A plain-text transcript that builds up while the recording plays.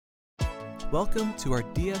Welcome to our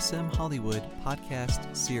DSM Hollywood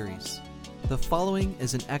podcast series. The following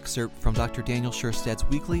is an excerpt from Dr. Daniel Scherstad's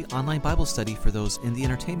weekly online Bible study for those in the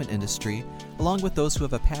entertainment industry, along with those who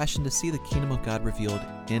have a passion to see the kingdom of God revealed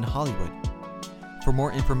in Hollywood. For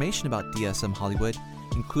more information about DSM Hollywood,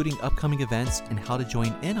 including upcoming events and how to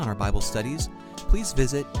join in on our Bible studies, please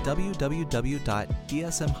visit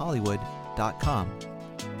www.dsmhollywood.com.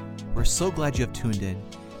 We're so glad you have tuned in,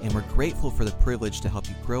 and we're grateful for the privilege to help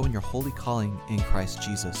you grow in your holy calling in Christ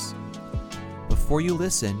Jesus. Before you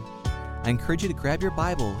listen, I encourage you to grab your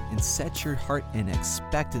Bible and set your heart in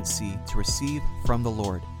expectancy to receive from the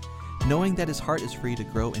Lord, knowing that His heart is for you to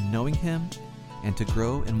grow in knowing Him and to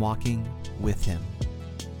grow in walking with Him.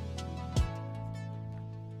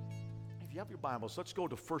 If you have your Bibles, let's go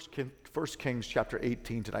to 1 Kings chapter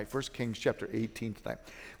 18 tonight. 1 Kings chapter 18 tonight.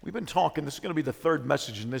 We've been talking, this is going to be the third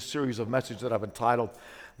message in this series of messages that I've entitled,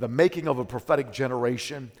 The Making of a Prophetic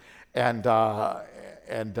Generation. And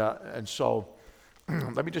so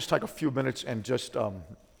let me just take a few minutes and just kind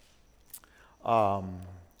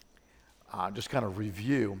of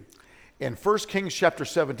review. In 1 Kings chapter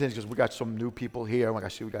 17, because we got some new people here. Like I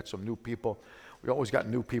see, we got some new people. We always got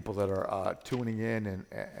new people that are tuning in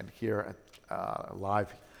and here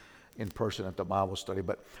live in person at the Bible study.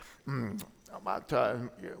 But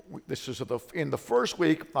this is in the first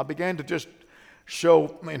week, I began to just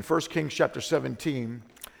show in 1 Kings chapter 17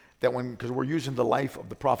 that because we're using the life of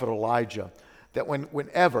the prophet Elijah, that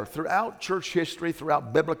whenever, throughout church history,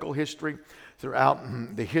 throughout biblical history, throughout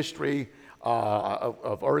the history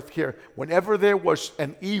of earth here, whenever there was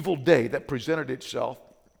an evil day that presented itself,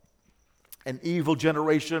 an evil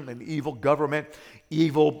generation, an evil government,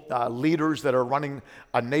 evil leaders that are running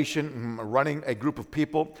a nation, running a group of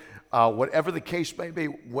people, whatever the case may be,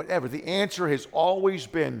 the answer has always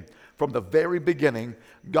been, from the very beginning,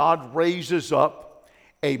 God raises up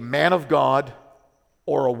a man of God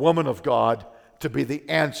or a woman of God to be the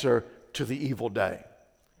answer to the evil day.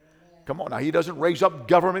 Come on now, He doesn't raise up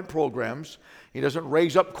government programs. He doesn't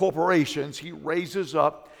raise up corporations. He raises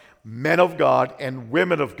up men of God and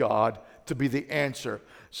women of God to be the answer.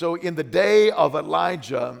 So in the day of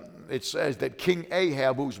Elijah, it says that King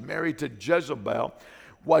Ahab, who's married to Jezebel,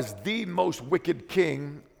 was the most wicked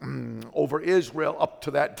king over Israel up to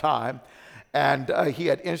that time. And he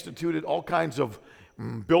had instituted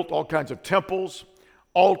built all kinds of temples,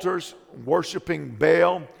 altars, worshiping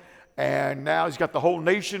Baal. And now he's got the whole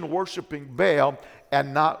nation worshiping Baal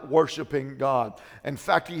and not worshiping God. In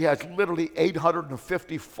fact, he has literally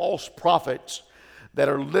 850 false prophets that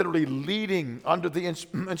are literally leading under the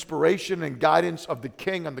inspiration and guidance of the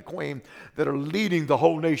king and the queen, that are leading the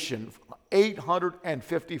whole nation.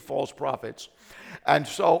 850 false prophets. And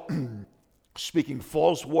so, speaking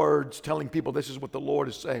false words, telling people this is what the Lord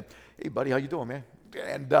is saying. Hey, buddy, how you doing, man?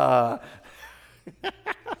 And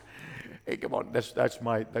hey, come on, that's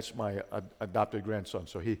my adopted grandson,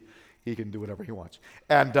 so he can do whatever he wants.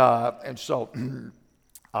 And so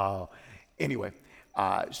anyway,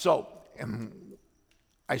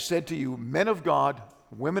 I said to you, men of God,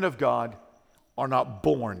 women of God are not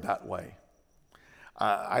born that way.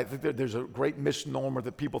 I think that there's a great misnomer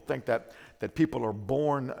that people think that people are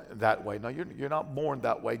born that way. No, you're not born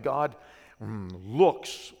that way. God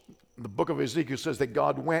looks. The book of Ezekiel says that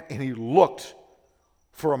God went and He looked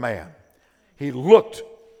for a man. He looked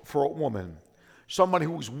for a woman, someone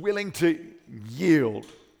who was willing to yield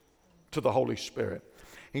to the Holy Spirit.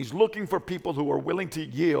 He's looking for people who are willing to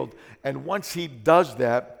yield, and once He does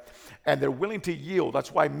that, and they're willing to yield,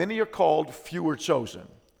 that's why many are called, few are chosen.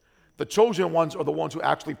 The chosen ones are the ones who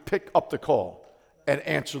actually pick up the call and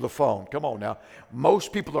answer the phone. Come on now.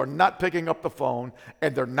 Most people are not picking up the phone,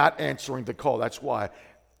 and they're not answering the call. That's why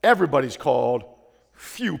everybody's called,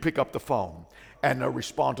 few pick up the phone and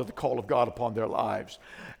respond to the call of God upon their lives.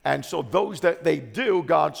 And so those that they do,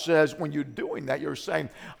 God says, when you're doing that, you're saying,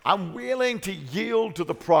 I'm willing to yield to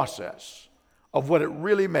the process of what it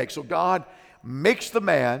really makes. So God makes the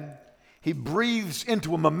man, He breathes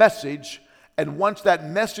into him a message, and once that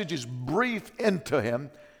message is breathed into him,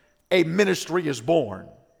 a ministry is born.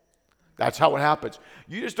 That's how it happens.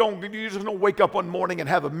 You just don't wake up one morning and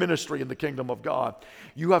have a ministry in the kingdom of God.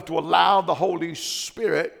 You have to allow the Holy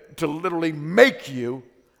Spirit to literally make you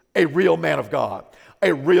a real man of God,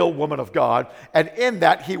 a real woman of God. And in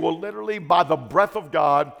that, He will literally, by the breath of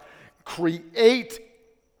God, create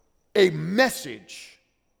a message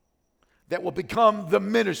that will become the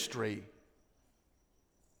ministry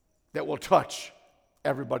that will touch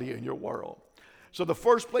everybody in your world. So the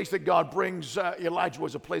first place that God brings Elijah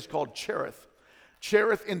was a place called Cherith.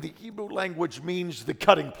 Cherith in the Hebrew language means the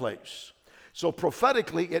cutting place. So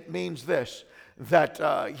prophetically it means this,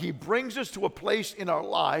 that he brings us to a place in our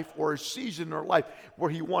life or a season in our life where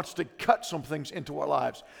he wants to cut some things into our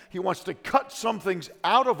lives. He wants to cut some things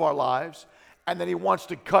out of our lives, and then he wants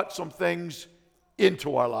to cut some things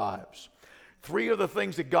into our lives. Three of the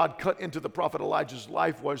things that God cut into the prophet Elijah's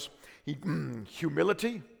life was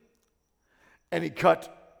humility, and he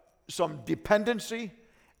cut some dependency,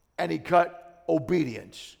 and he cut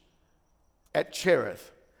obedience at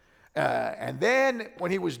Cherith. And then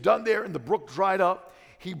when he was done there and the brook dried up,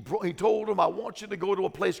 he told him, I want you to go to a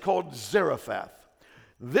place called Zarephath.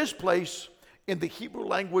 This place in the Hebrew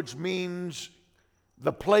language means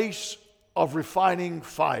the place of refining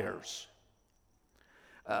fires.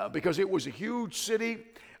 Because it was a huge city.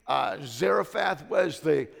 Zarephath was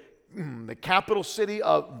the capital city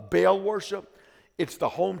of Baal worship. It's the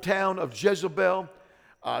hometown of Jezebel.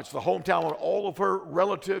 It's the hometown of all of her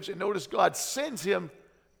relatives. And notice God sends him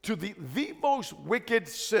to the most wicked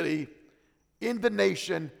city in the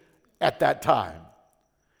nation at that time.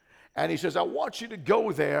 And he says, I want you to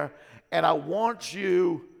go there, and I want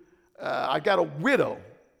you, I got a widow.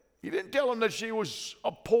 He didn't tell him that she was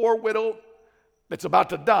a poor widow that's about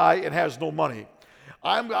to die and has no money.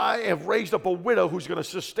 I have raised up a widow who's going to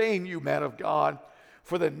sustain you, man of God,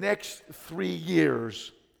 for the next 3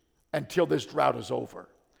 years until this drought is over.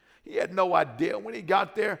 He had no idea. When he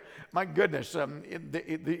got there, my goodness,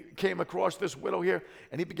 he came across this widow here,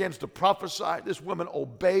 and he begins to prophesy. This woman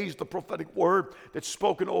obeys the prophetic word that's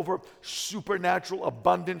spoken over. Supernatural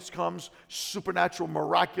abundance comes. Supernatural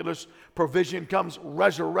miraculous provision comes.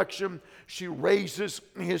 Resurrection. She raises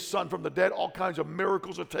his son from the dead. All kinds of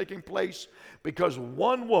miracles are taking place because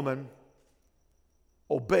one woman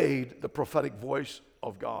obeyed the prophetic voice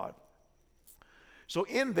of God. So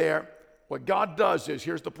in there, what God does is,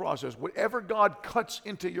 here's the process. Whatever God cuts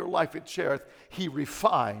into your life at Cherith, he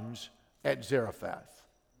refines at Zarephath.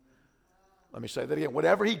 Let me say that again.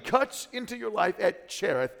 Whatever he cuts into your life at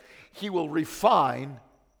Cherith, he will refine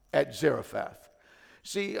at Zarephath.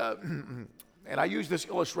 See, and I use this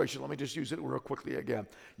illustration. Let me just use it real quickly again.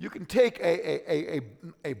 You can take a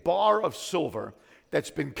bar of silver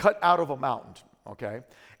that's been cut out of a mountain, okay?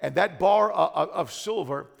 And that bar of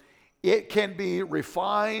silver, it can be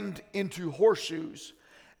refined into horseshoes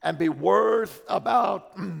and be worth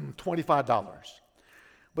about $25.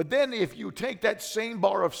 But then if you take that same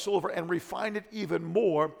bar of silver and refine it even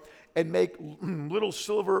more and make little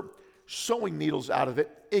silver sewing needles out of it,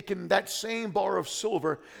 that same bar of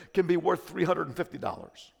silver can be worth $350.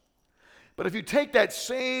 But if you take that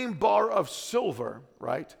same bar of silver,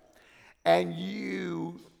 right, and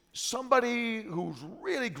somebody who's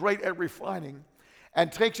really great at refining, and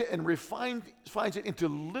takes it and finds it into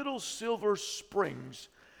little silver springs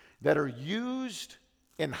that are used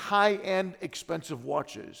in high-end expensive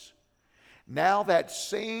watches. Now that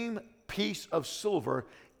same piece of silver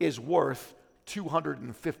is worth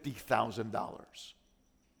 $250,000.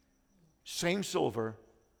 Same silver,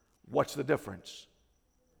 what's the difference?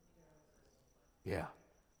 Yeah,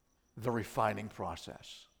 the refining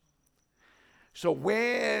process. So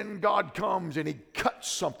when God comes and he cuts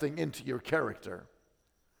something into your character,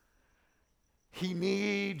 he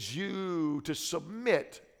needs you to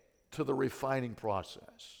submit to the refining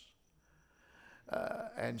process.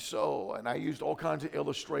 And I used all kinds of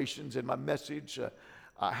illustrations in my message,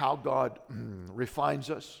 how God refines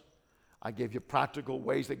us. I gave you practical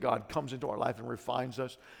ways that God comes into our life and refines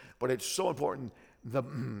us. But it's so important,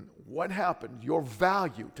 what happened, your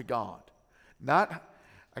value to God.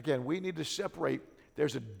 Again, we need to separate.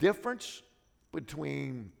 There's a difference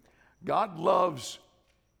between God loves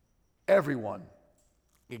everyone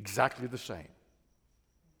exactly the same.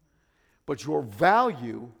 But your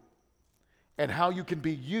value and how you can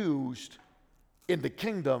be used in the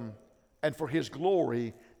kingdom and for his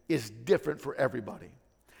glory is different for everybody.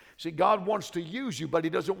 See, God wants to use you, but he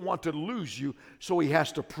doesn't want to lose you, so he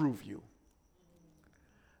has to prove you.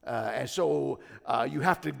 And so you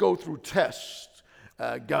have to go through tests.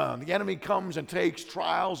 The enemy comes and takes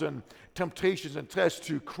trials and temptations and tests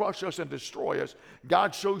to crush us and destroy us.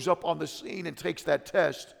 God shows up on the scene and takes that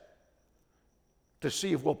test to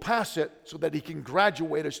see if we'll pass it so that he can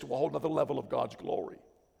graduate us to a whole other level of God's glory.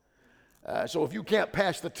 So if you can't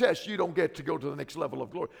pass the test, you don't get to go to the next level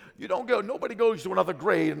of glory. Nobody goes to another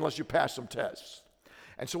grade unless you pass some tests.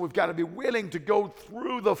 And so we've got to be willing to go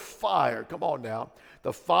through the fire. Come on now.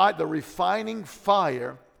 The refining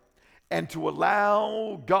fire, and to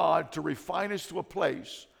allow God to refine us to a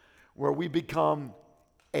place where we become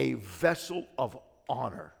a vessel of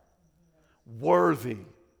honor, worthy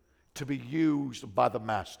to be used by the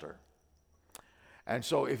Master. And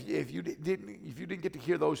so if you didn't get to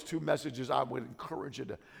hear those two messages, I would encourage you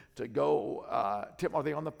to go. Tim, are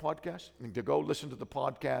they on the podcast? To go listen to the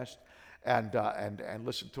podcast and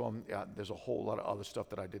listen to them. There's a whole lot of other stuff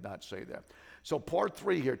that I did not say there. So part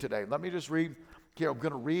 3 here today. Let me just read here. I'm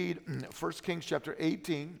going to read 1 Kings chapter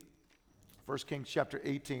 18. 1 Kings chapter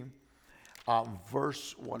 18,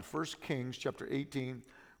 verse 1. 1 Kings chapter 18,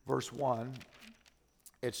 verse 1.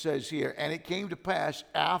 It says here, and it came to pass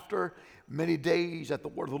after many days that the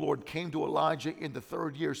word of the Lord came to Elijah in the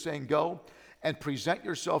 3rd year, saying, go and present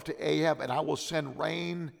yourself to Ahab, and I will send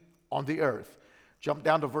rain on the earth. Jump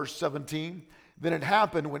down to verse 17. Then it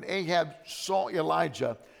happened when Ahab saw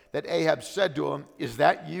Elijah that Ahab said to him, is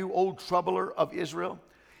that you, O troubler of Israel?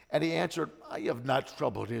 And he answered, I have not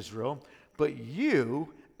troubled Israel, but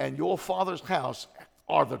you and your father's house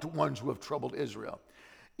are the ones who have troubled Israel,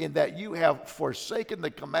 in that you have forsaken the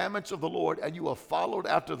commandments of the Lord, and you have followed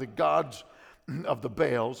after the gods of the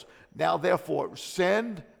Baals. Now therefore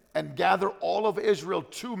send and gather all of Israel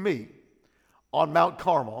to me on Mount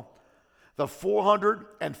Carmel, the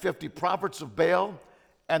 450 prophets of Baal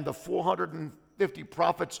and the 450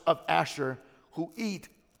 prophets of Asher, who eat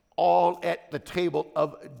all at the table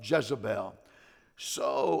of Jezebel.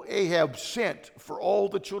 So Ahab sent for all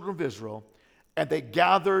the children of Israel, and they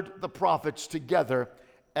gathered the prophets together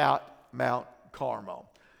at Mount Carmel.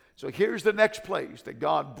 So here's the next place that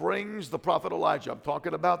God brings the prophet Elijah. I'm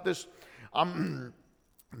talking about this.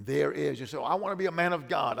 There is, you say, I want to be a man of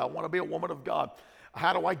God. I want to be a woman of God.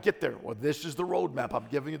 How do I get there? Well, this is the roadmap. I'm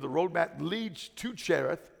giving you the roadmap. Leads to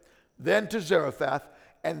Cherith, then to Zarephath,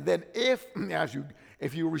 and then if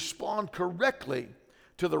you respond correctly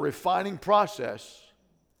to the refining process,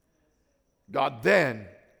 God then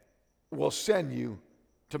will send you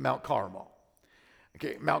to Mount Carmel.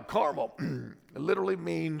 Okay, Mount Carmel literally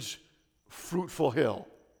means fruitful hill.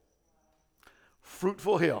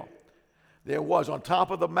 Fruitful hill. There was on top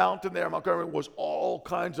of the mountain there, Mount Carmel, was all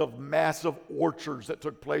kinds of massive orchards that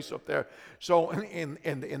took place up there. So in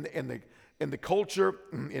the culture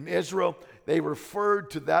in Israel, they referred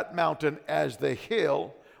to that mountain as the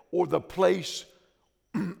hill or the place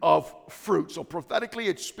of fruit. So prophetically,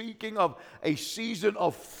 it's speaking of a season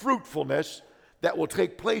of fruitfulness that will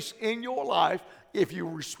take place in your life if you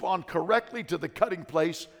respond correctly to the cutting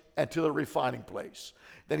place and to the refining place.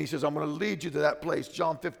 Then he says, I'm going to lead you to that place.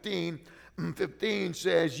 John 15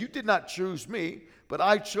 says, you did not choose me, but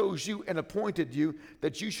I chose you and appointed you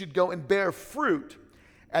that you should go and bear fruit,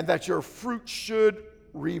 and that your fruit should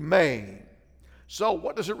remain. So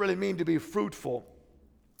what does it really mean to be fruitful?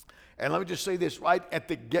 And let me just say this right at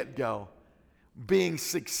the get-go. Being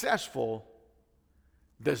successful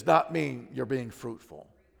does not mean you're being fruitful.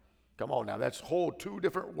 Come on now, that's whole two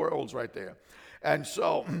different worlds right there. And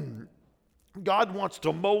so God wants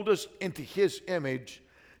to mold us into his image,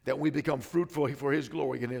 that we become fruitful for his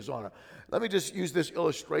glory and his honor. Let me just use this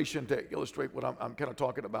illustration to illustrate what I'm kind of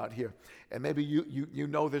talking about here. And maybe you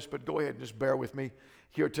know this, but go ahead and just bear with me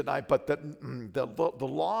here tonight. But the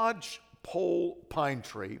lodgepole pine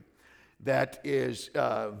tree that is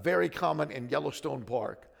very common in Yellowstone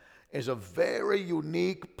Park is a very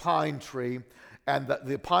unique pine tree. And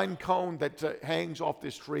the pine cone that hangs off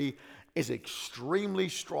this tree is extremely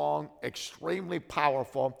strong, extremely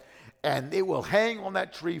powerful, and it will hang on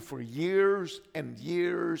that tree for years and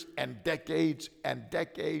years and decades and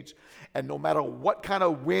decades. And no matter what kind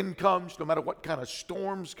of wind comes, no matter what kind of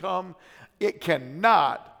storms come, it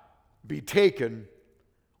cannot be taken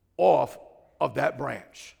off of that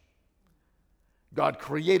branch. God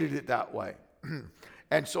created it that way.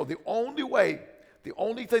 And so the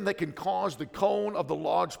only thing that can cause the cone of the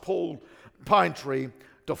lodgepole pine tree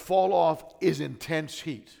to fall off is intense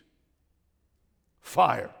heat.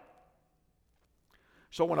 Fire.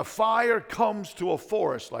 So when a fire comes to a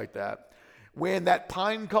forest like that, when that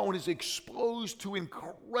pine cone is exposed to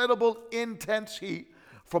incredible intense heat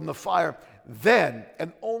from the fire, then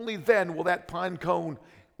and only then will that pine cone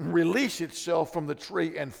release itself from the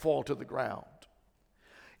tree and fall to the ground.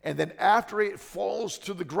 And then after it falls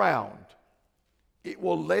to the ground, it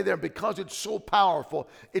will lay there, because it's so powerful,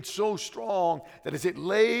 it's so strong, that as it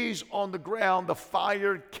lays on the ground, the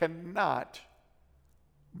fire cannot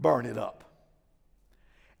burn it up.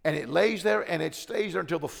 And it lays there and it stays there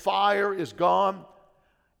until the fire is gone,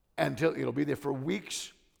 until it'll be there for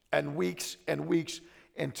weeks and weeks and weeks,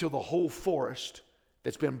 until the whole forest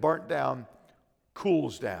that's been burnt down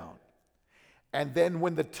cools down. And then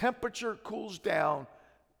when the temperature cools down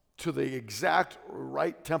to the exact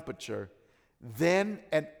right temperature, then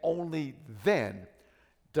and only then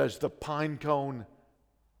does the pine cone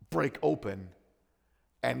break open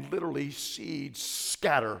and literally seeds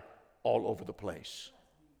scatter all over the place.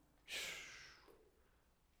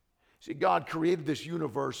 See, God created this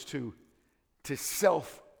universe to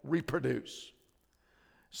self-reproduce.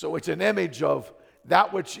 So it's an image of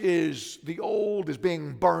that which is the old is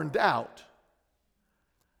being burned out.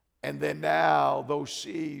 And then now those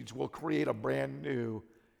seeds will create a brand new,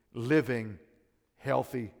 living,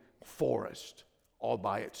 healthy forest all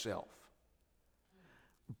by itself.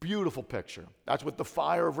 Beautiful picture. That's what the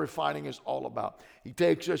fire of refining is all about. He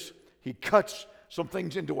takes us, he cuts some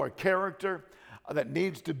things into our character that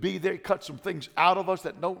needs to be there. He cuts some things out of us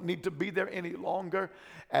that don't need to be there any longer.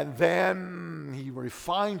 And then he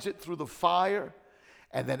refines it through the fire.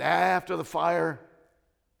 And then after the fire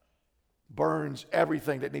burns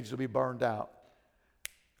everything that needs to be burned out,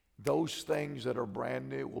 those things that are brand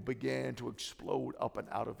new will begin to explode up and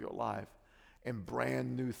out of your life, and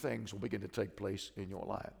brand new things will begin to take place in your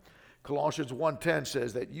life. Colossians 1:10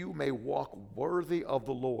 says that you may walk worthy of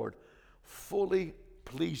the Lord, fully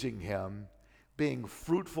pleasing him, being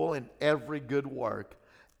fruitful in every good work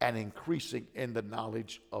and increasing in the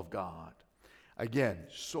knowledge of God. Again,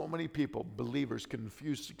 so many people, believers,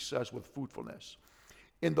 confuse success with fruitfulness.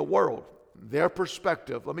 In the world, their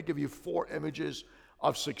perspective, let me give you 4 images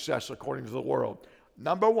of success according to the world.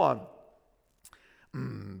 Number 1,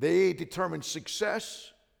 they determine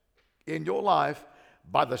success in your life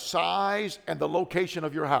by the size and the location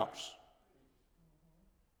of your house.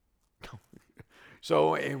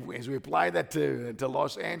 So as we apply that to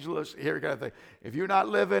Los Angeles, here kind of thing. If you're not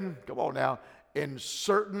living, come on now, in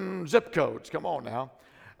certain zip codes, come on now,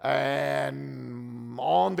 and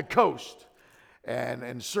on the coast, and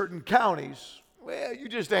in certain counties, well, you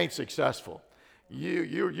just ain't successful.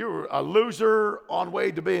 You're a loser on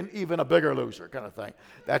way to being even a bigger loser kind of thing.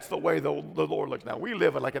 That's the way the Lord looks. Now, we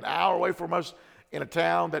live like an hour away from us in a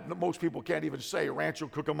town that most people can't even say, Rancho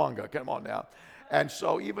Cucamonga. Come on now. And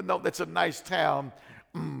so even though that's a nice town,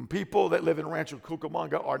 people that live in Rancho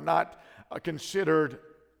Cucamonga are not considered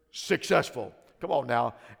successful. Come on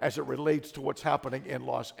now, as it relates to what's happening in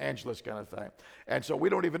Los Angeles kind of thing. And so we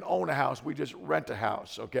don't even own a house, we just rent a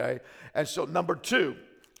house, okay? And so number 2,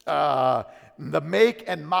 the make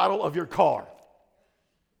and model of your car.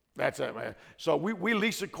 That's it, man. So we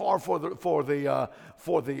lease a car for the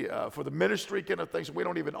ministry kind of thing. So we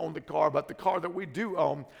don't even own the car, but the car that we do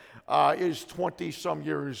own is 20-some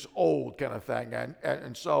years old kind of thing.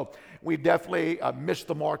 And so we definitely missed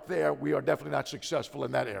the mark there. We are definitely not successful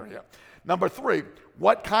in that area. Number 3,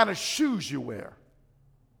 what kind of shoes you wear.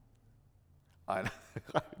 I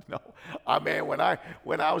know. I mean, when I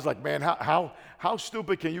was like, man, how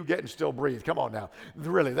stupid can you get and still breathe? Come on now.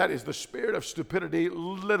 Really, that is the spirit of stupidity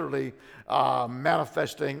literally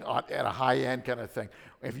manifesting at a high end kind of thing.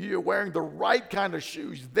 If you're wearing the right kind of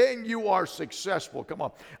shoes, then you are successful. Come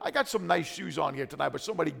on. I got some nice shoes on here tonight, but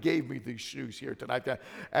somebody gave me these shoes here tonight.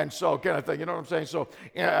 And so kind of thing, you know what I'm saying? So,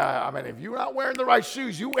 I mean, if you're not wearing the right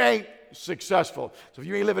shoes, you ain't successful. So if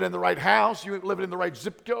you ain't living in the right house, you ain't living in the right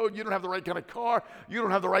zip code, you don't have the right kind of car, you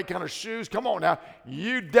don't have the right kind of shoes, come on now,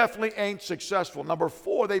 you definitely ain't successful. Number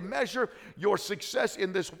 4, they measure your success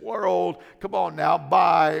in this world, come on now,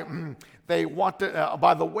 by the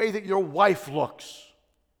way that your wife looks.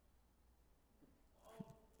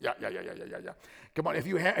 Yeah. Come on, if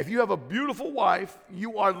you have a beautiful wife,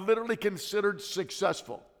 you are literally considered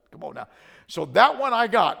successful. Come on now. So that one I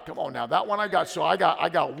got. Come on now. That one I got. So I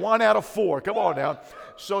got 1 out of 4. Come on now.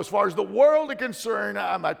 So as far as the world is concerned,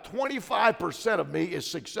 I'm at 25% of me is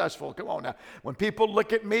successful. Come on now. When people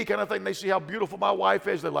look at me kind of thing, they see how beautiful my wife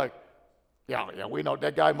is, they're like, yeah, we know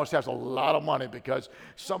that guy must have a lot of money because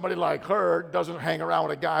somebody like her doesn't hang around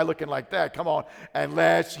with a guy looking like that. Come on,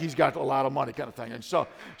 unless he's got a lot of money kind of thing. And so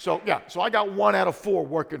I got 1 out of 4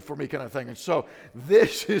 working for me kind of thing. And so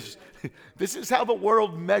this is how the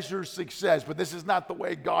world measures success, but this is not the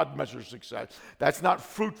way God measures success. That's not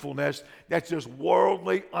fruitfulness. That's just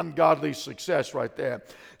worldly, ungodly success right there.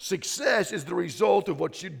 Success is the result of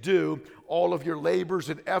what you do, all of your labors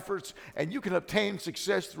and efforts, and you can obtain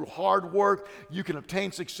success through hard work. You can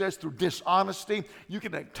obtain success through dishonesty. You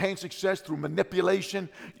can obtain success through manipulation.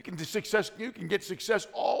 You can get success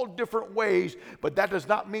all different ways, but that does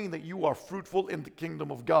not mean that you are fruitful in the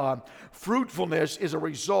kingdom of God. Fruitfulness is a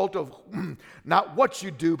result of not what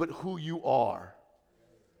you do, but who you are.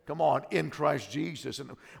 Come on, in Christ Jesus, and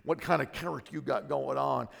what kind of character you got going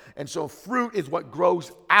on. And so fruit is what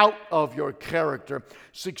grows out of your character.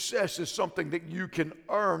 Success is something that you can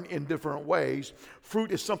earn in different ways.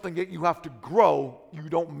 Fruit is something that you have to grow. You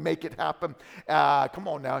don't make it happen. Come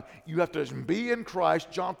on now. You have to be in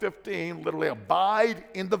Christ. John 15, literally abide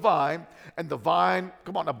in the vine, and the vine,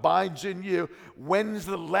 come on, abides in you. When's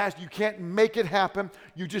the last? You can't make it happen.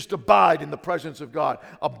 You just abide in the presence of God.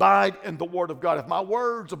 Abide in the Word of God. If my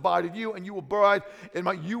words abide in you and you abide in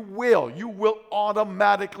my, you will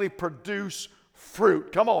automatically produce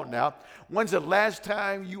fruit. Come on now. When's the last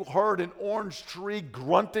time you heard an orange tree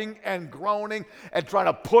grunting and groaning and trying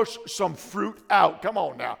to push some fruit out? Come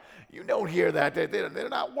on now. You don't hear that. They're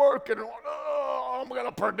not working. Oh, I'm going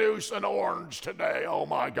to produce an orange today. Oh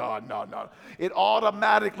my God. No. It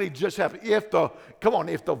automatically just happens. If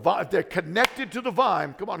they're connected to the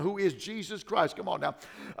vine, come on, who is Jesus Christ? Come on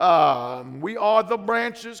now. We are the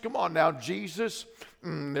branches. Come on now. Jesus.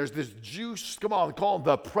 There's this juice, come on, called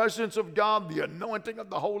the presence of God, the anointing of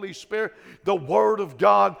the Holy Spirit, the Word of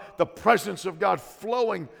God, the presence of God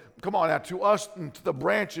flowing, come on, now to us and to the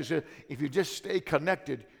branches. If you just stay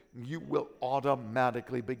connected, you will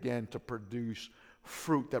automatically begin to produce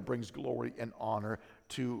fruit that brings glory and honor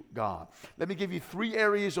to God. Let me give you 3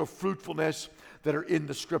 areas of fruitfulness that are in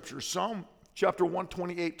the Scriptures. Psalm chapter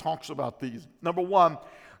 128 talks about these. Number 1,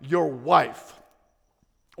 your wife.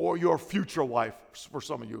 Or your future wife, for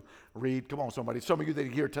some of you. Read, come on, somebody. Some of you that are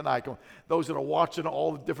here tonight, come on. Those that are watching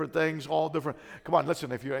all the different things, all different. Come on,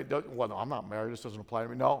 listen, if you, well, no, I'm not married. This doesn't apply to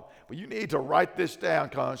me. No, but you need to write this down,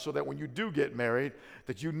 so that when you do get married,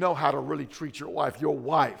 that you know how to really treat your wife. Your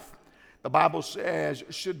wife, the Bible says,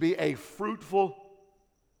 should be a fruitful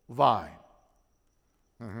vine.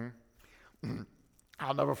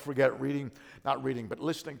 I'll never forget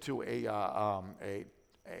listening to a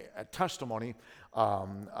testimony.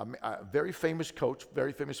 A very famous coach,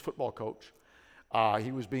 very famous football coach.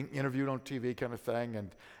 He was being interviewed on TV kind of thing,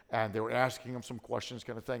 and they were asking him some questions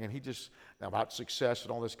kind of thing, and he just, about success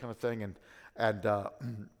and all this kind of thing, and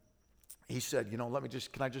he said,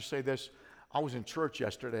 can I just say this? I was in church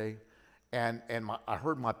yesterday, and I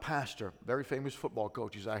heard my pastor, very famous football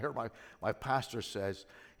coach, I heard my pastor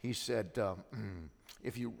he said,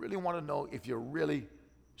 if you really want to know if you're really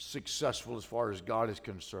successful as far as God is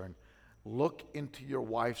concerned, look into your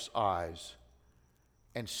wife's eyes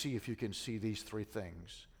and see if you can see these 3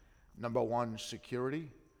 things. Number 1,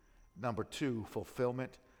 security. Number 2,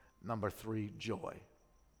 fulfillment. Number 3, joy.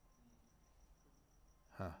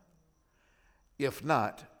 If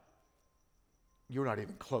not, you're not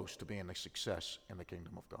even close to being a success in the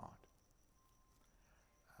kingdom of God.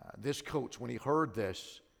 This coach, when he heard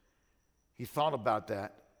this, he thought about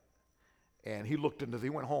that, and he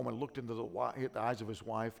went home and looked into the eyes of his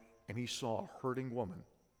wife, and he saw a hurting woman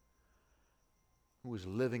who was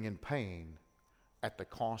living in pain at the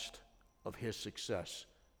cost of his success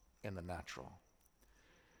in the natural.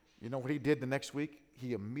 You know what he did the next week?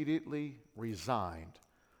 He immediately resigned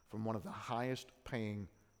from one of the highest paying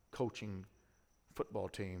coaching football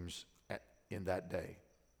teams in that day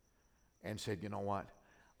and said, you know what?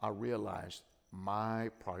 I realized my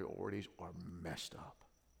priorities are messed up.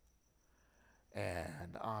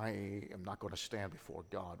 And I am not going to stand before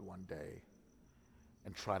God one day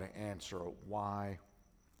and try to answer why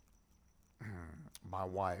my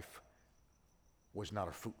wife was not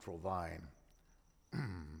a fruitful vine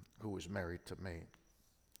who was married to me.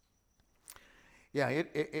 Yeah,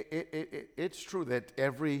 it's true that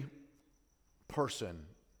every person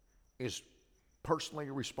is personally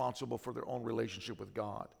responsible for their own relationship with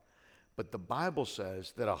God. But the Bible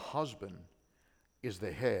says that a husband is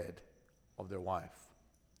the head of their wife.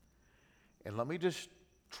 And let me just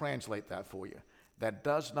translate that for you. That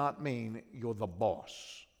does not mean you're the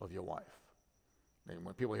boss of your wife. And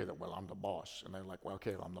when people hear that, well, I'm the boss, and they're like, well,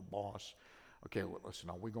 okay, I'm the boss. Okay, well, listen,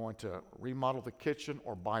 are we going to remodel the kitchen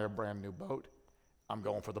or buy a brand new boat? I'm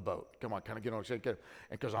going for the boat. Come on, kind of get on,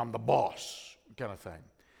 because I'm the boss, kind of thing.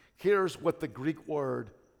 Here's what the Greek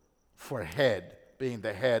word for head, being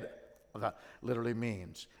the head of that, literally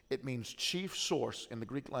means. It means chief source in the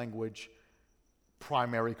Greek language,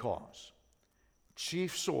 primary cause.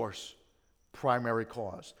 Chief source, primary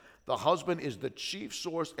cause. The husband is the chief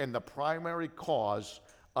source and the primary cause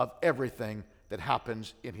of everything that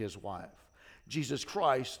happens in his wife. Jesus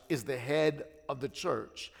Christ is the head of the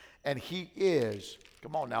church, and he is,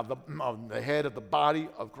 come on now, the head of the body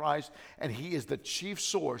of Christ, and he is the chief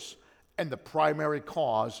source and the primary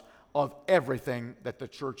cause of everything that the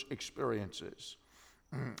church experiences.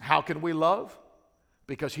 How can we love?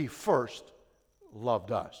 Because he first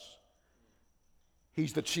loved us.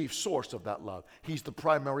 He's the chief source of that love. He's the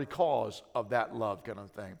primary cause of that love, kind of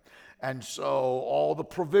thing. And so all the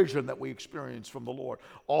provision that we experience from the Lord,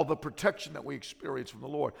 all the protection that we experience from the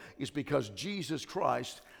Lord is because Jesus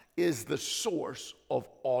Christ is the source of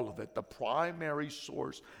all of it, the primary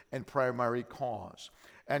source and primary cause.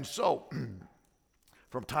 And so,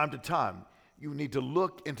 from time to time, you need to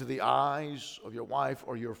look into the eyes of your wife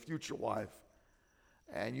or your future wife,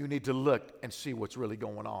 and you need to look and see what's really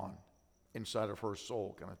going on inside of her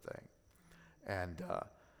soul, kind of thing. And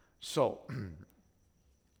so,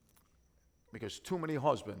 because too many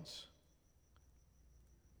husbands,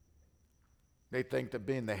 they think that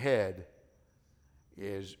being the head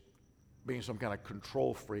is being some kind of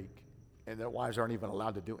control freak, and their wives aren't even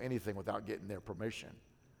allowed to do anything without getting their permission.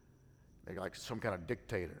 They're like some kind of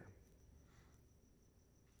dictator.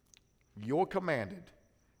 You're commanded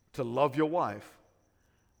to love your wife,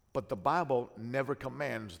 but the Bible never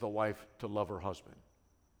commands the wife to love her husband.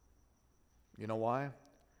 You know why?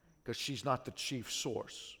 Because she's not the chief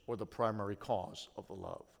source or the primary cause of the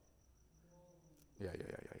love. Yeah.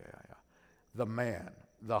 The man,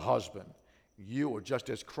 the husband, you are just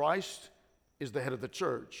as Christ is the head of the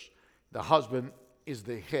church, the husband is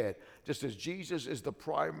the head. Just as Jesus is the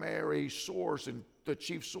primary source and the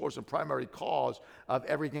chief source and primary cause of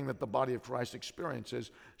everything that the body of Christ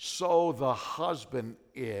experiences, so the husband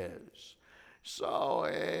is. So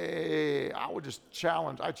I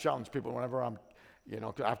challenge people whenever I'm,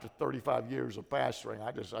 after 35 years of pastoring,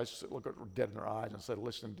 I look at dead in their eyes and say,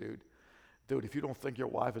 listen, dude, if you don't think your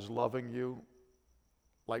wife is loving you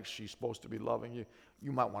like she's supposed to be loving you,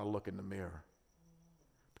 you might want to look in the mirror,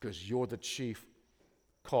 because you're the chief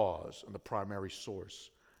cause and the primary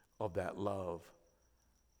source of that love.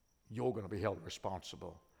 You're going to be held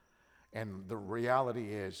responsible. And the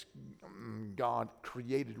reality is, God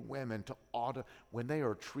created women to order. When they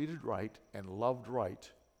are treated right and loved right,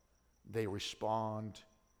 they respond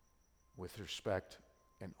with respect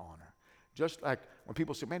and honor. Just like when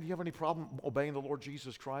people say, man, do you have any problem obeying the Lord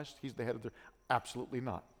Jesus Christ? He's the head of the... Absolutely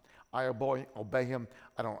not. I obey him.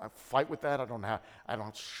 I don't fight with that. I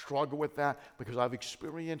don't struggle with that, because I've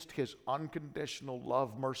experienced his unconditional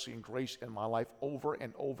love, mercy, and grace in my life over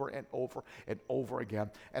and over and over and over again.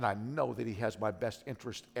 And I know that he has my best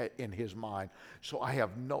interest in his mind. So I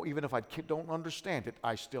have even if I don't understand it,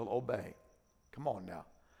 I still obey. Come on now.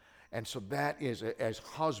 And so that is, as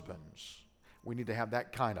husbands, we need to have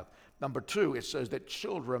that kind of. Number two, it says that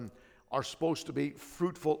children are supposed to be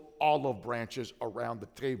fruitful olive branches around the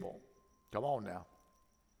table. Come on now.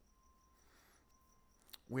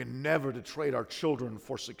 We're never to trade our children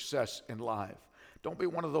for success in life. Don't be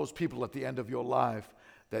one of those people at the end of your life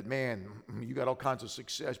that, man, you got all kinds of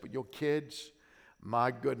success, but your kids,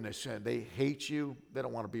 my goodness, they hate you. They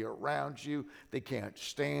don't want to be around you. They can't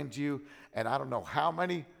stand you. And I don't know how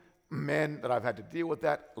many men that I've had to deal with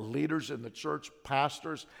that, leaders in the church,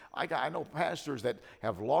 pastors. I know pastors that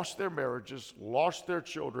have lost their marriages, lost their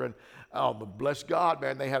children, but bless God,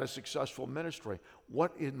 man, they had a successful ministry.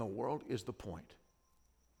 What in the world is the point?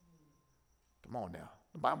 Come on now.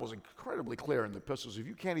 The Bible's incredibly clear in the epistles. If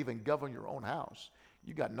you can't even govern your own house,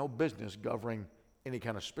 you got no business governing any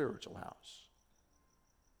kind of spiritual house.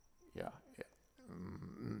 Yeah.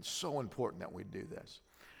 So important that we do this.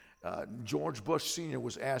 George Bush Sr.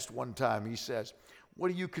 was asked one time, he says, what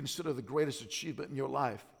do you consider the greatest achievement in your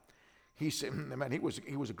life? He said, man, he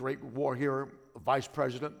was a great war hero, vice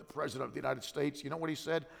president, the president of the United States. You know what he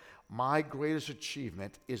said? My greatest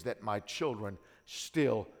achievement is that my children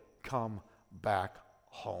still come back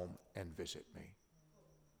home and visit me.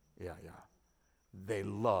 Yeah. They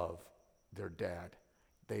love their dad.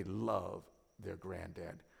 They love their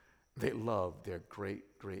granddad. They love their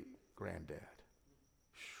great-great-granddad.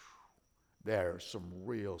 There's some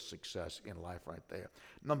real success in life right there.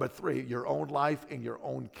 Number three, your own life and your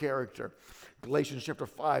own character. Galatians chapter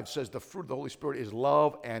 5 says the fruit of the Holy Spirit is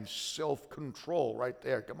love and self-control right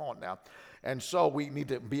there. Come on now. And so we need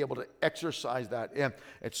to be able to exercise that. And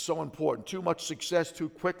it's so important. Too much success too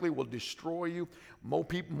quickly will destroy you. More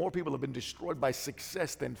people have been destroyed by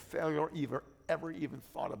success than failure ever even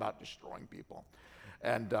thought about destroying people.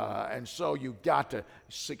 And so you got to,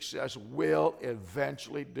 success will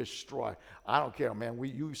eventually destroy. I don't care, man.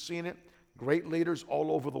 You've seen it. Great leaders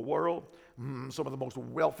all over the world, some of the most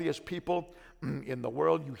wealthiest people in the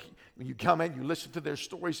world. When you come in, you listen to their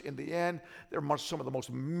stories. In the end, they're some of the most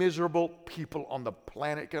miserable people on the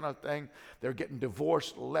planet, kind of thing. They're getting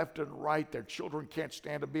divorced left and right. Their children can't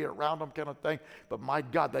stand to be around them, kind of thing. But my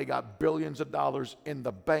God, they got billions of dollars in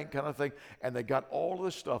the bank, kind of thing. And they got all of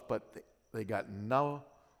this stuff, but they got no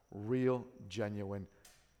real, genuine,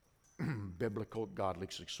 biblical, godly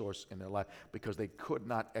source in their life, because they could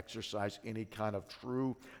not exercise any kind of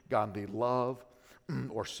true, godly love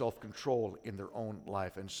or self-control in their own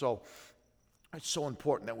life. And so it's so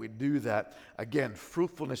important that we do that. Again,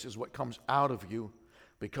 fruitfulness is what comes out of you.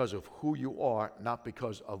 because of who you are, not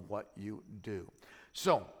because of what you do.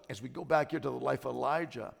 So, as we go back here to the life of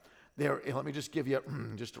Elijah, let me just give you,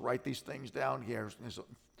 just to write these things down here. As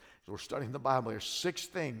we're studying the Bible, there's 6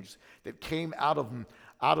 things that came out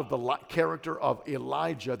of the character of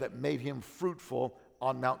Elijah that made him fruitful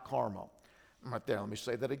on Mount Carmel. Right there, let me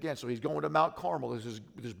say that again. So he's going to Mount Carmel.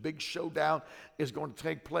 This big showdown is going to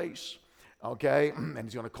take place, okay? And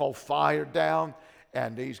he's going to call fire down,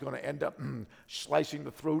 and he's going to end up slicing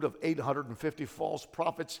the throat of 850 false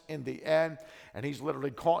prophets in the end. And he's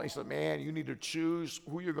literally calling. He said, man, you need to choose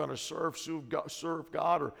who you're going to serve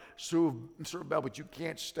God or serve Baal, but you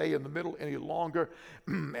can't stay in the middle any longer.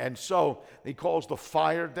 And so he calls the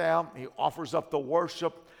fire down. He offers up the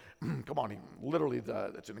worship. Come on,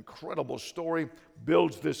 that's an incredible story.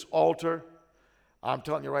 Builds this altar, I'm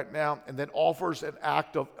telling you right now, and then offers an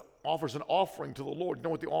offering to the Lord. You know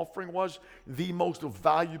what the offering was? The most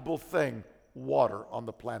valuable thing, water on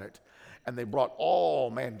the planet. And they brought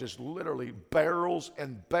just literally barrels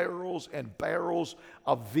and barrels and barrels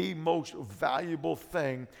of the most valuable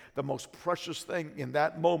thing, the most precious thing in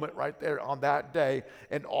that moment right there on that day,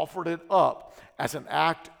 and offered it up as an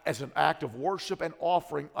act of worship and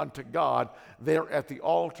offering unto God there at the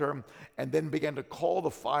altar, and then began to call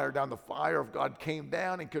the fire down. The fire of God came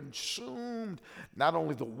down and consumed not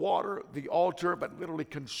only the water, the altar, but literally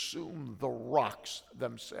consumed the rocks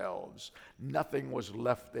themselves. Nothing was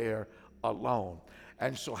left there alone.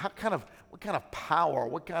 And so what kind of power,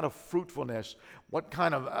 what kind of fruitfulness, what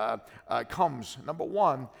kind of comes? Number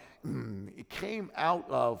one, it came out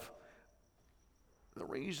of the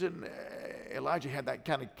reason Elijah had that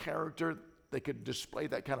kind of character, they could display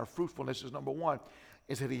that kind of fruitfulness is number one,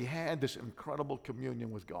 is that he had this incredible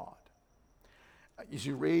communion with God. As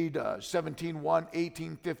you read 17:1,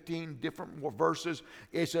 18:15, different verses,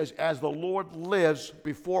 it says, as the Lord lives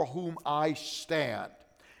before whom I stand.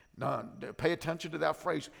 Now, pay attention to that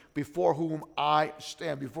phrase, before whom I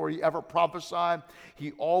stand. Before he ever prophesied,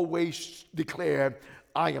 he always declared,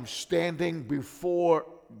 I am standing before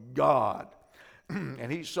God.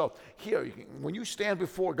 And so here, when you stand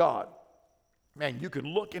before God, man, you can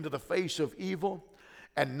look into the face of evil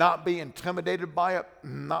and not be intimidated by it,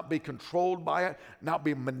 not be controlled by it, not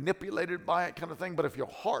be manipulated by it, kind of thing. But if your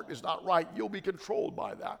heart is not right, you'll be controlled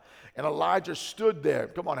by that. And Elijah stood there,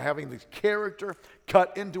 come on, having this character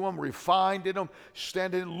cut into him, refined in him,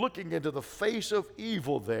 standing, looking into the face of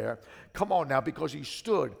evil there. Come on now, because he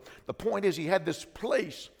stood. The point is, he had this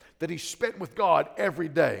place that he spent with God every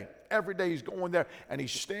day. Every day he's going there and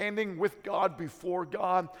he's standing with God, before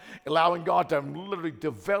God, allowing God to literally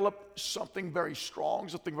develop something very strong,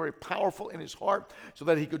 something very powerful in his heart so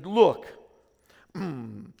that he could look.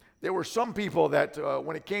 There were some people that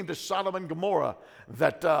when it came to Sodom and Gomorrah,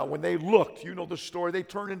 that when they looked, you know the story, they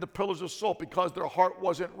turned into pillars of salt because their heart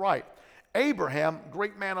wasn't right. Abraham,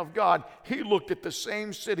 great man of God, he looked at the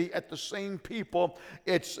same city, at the same people.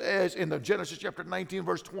 It says in the Genesis chapter 19,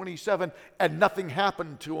 verse 27, and nothing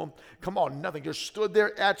happened to him. Come on, nothing. Just stood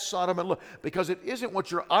there at Sodom and looked. Because it isn't what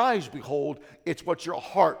your eyes behold, it's what your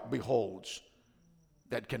heart beholds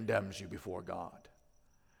that condemns you before God.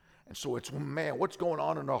 And so it's, man, what's going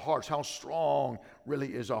on in our hearts? How strong really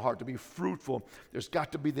is our heart? To be fruitful, there's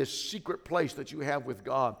got to be this secret place that you have with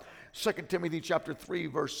God. 2 Timothy chapter 3,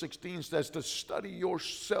 verse 16 says to study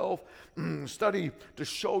yourself, study to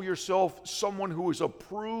show yourself someone who is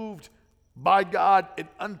approved by God and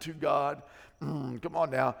unto God. Come on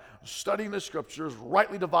now. Studying the scriptures,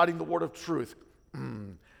 rightly dividing the word of truth.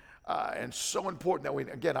 And so important that we,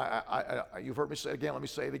 again, you've heard me say it again, let me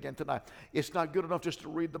say it again tonight. It's not good enough just to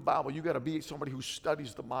read the Bible. You got to be somebody who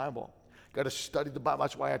studies the Bible. Got to study the Bible.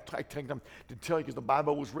 That's why I take them to tell you, because the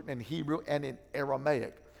Bible was written in Hebrew and in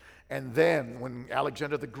Aramaic. And then when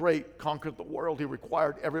Alexander the Great conquered the world, he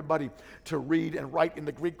required everybody to read and write in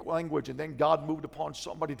the Greek language. And then God moved upon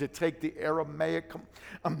somebody to take the Aramaic,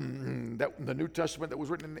 the New Testament that was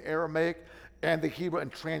written in Aramaic and the Hebrew,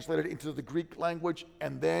 and translate it into the Greek language.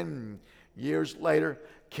 And then years later,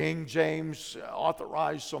 King James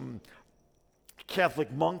authorized some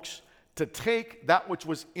Catholic monks to take that which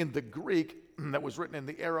was in the Greek that was written in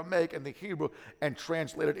the Aramaic and the Hebrew and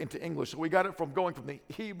translated into English. So we got it from going from the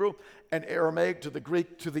Hebrew and Aramaic to the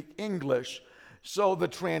Greek to the English. So the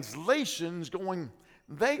translations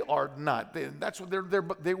they are not.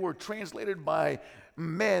 They were translated by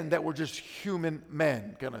men that were just human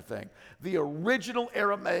men, kind of thing. The original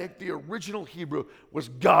Aramaic, the original Hebrew was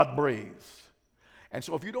God-breathed. And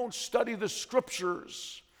so if you don't study the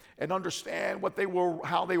scriptures and understand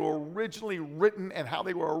how they were originally written and how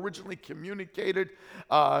they were originally communicated,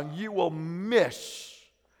 you will miss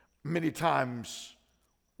many times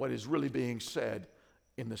what is really being said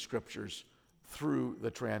in the scriptures through the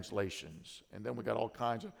translations. And then we got all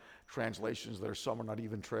kinds of translations that are, some are not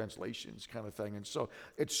even translations kind of thing. And so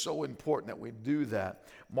it's so important that we do that.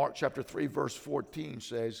 Mark chapter 3 verse 14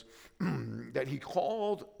 says that he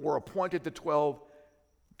called or appointed the 12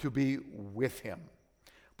 to be with him.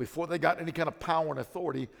 Before they got any kind of power and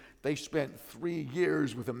authority, they spent 3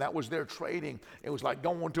 years with him. That was their training. It was like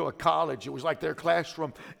going to a college. It was like their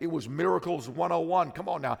classroom. It was Miracles 101. Come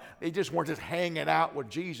on now. They just weren't just hanging out with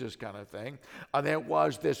Jesus kind of thing. And there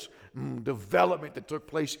was this development that took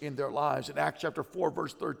place in their lives. In Acts chapter 4,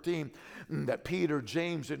 verse 13, that Peter,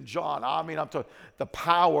 James, and John, I'm to the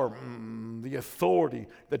power, the authority,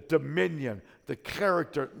 the dominion, the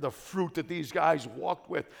character, the fruit that these guys walked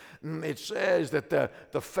with. It says that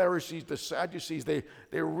the Pharisees, the Sadducees, they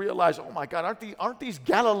realized, oh my God, aren't these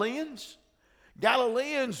Galileans?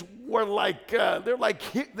 Galileans were like they're like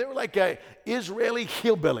Israeli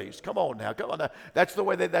hillbillies. Come on now. That's the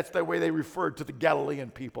way they referred to the Galilean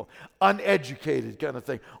people, uneducated kind of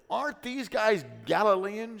thing. Aren't these guys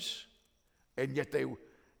Galileans? And yet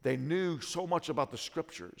they knew so much about the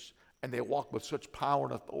scriptures, and they walked with such power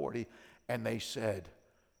and authority. And they said,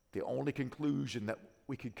 the only conclusion that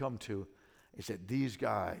we could come to is that these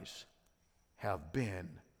guys have been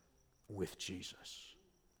with Jesus.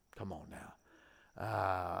 Come on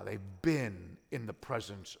now. They've been in the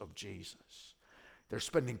presence of Jesus. They're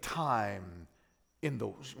spending time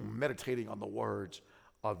meditating on the words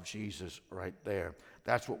of Jesus right there.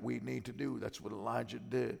 That's what we need to do. That's what Elijah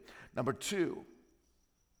did. Number 2,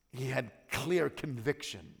 he had clear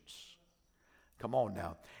convictions. Come on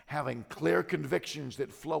now. Having clear convictions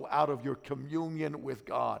that flow out of your communion with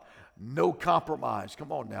God. No compromise.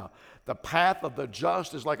 Come on now. The path of the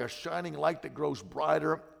just is like a shining light that grows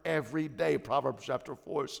brighter every day. Proverbs chapter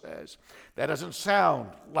 4 says. That doesn't sound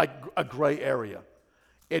like a gray area.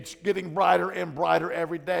 It's getting brighter and brighter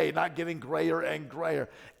every day, not getting grayer and grayer.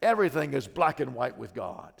 Everything is black and white with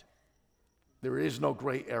God. There is no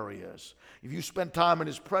gray areas. If you spend time in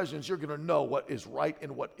his presence, you're going to know what is right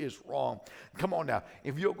and what is wrong. Come on now.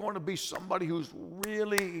 If you're going to be somebody who's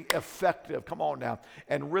really effective, come on now,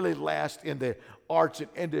 and really last in the arts and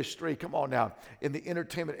industry, come on now, in the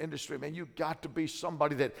entertainment industry, man, you've got to be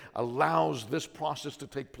somebody that allows this process to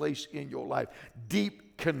take place in your life.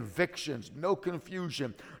 Deep convictions, no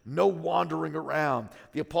confusion, no wandering around.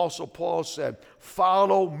 The Apostle Paul said,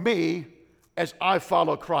 follow me as I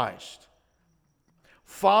follow Christ.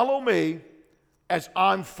 Follow me as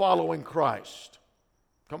I'm following Christ.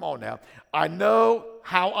 Come on now. I know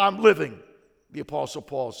how I'm living, the Apostle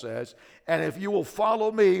Paul says. And if you will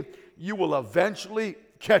follow me, you will eventually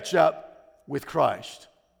catch up with Christ.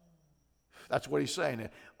 That's what he's saying.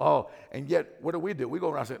 Oh, and yet, what do? We go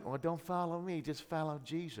around and say, well, don't follow me, just follow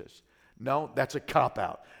Jesus. No, that's a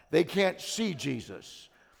cop-out. They can't see Jesus.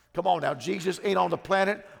 Come on now, Jesus ain't on the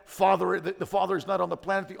planet. The Father is not on the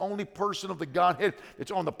planet. The only person of the Godhead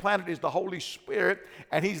that's on the planet is the Holy Spirit,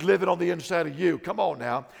 and he's living on the inside of you. Come on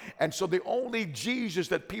now. And so the only Jesus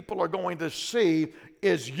that people are going to see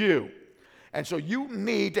is you. And so you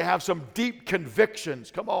need to have some deep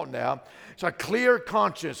convictions. Come on now. It's a clear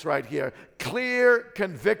conscience right here. Clear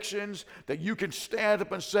convictions that you can stand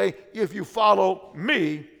up and say, if you follow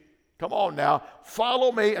me, come on now,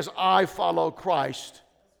 follow me as I follow Christ.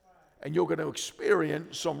 And you're going to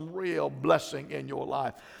experience some real blessing in your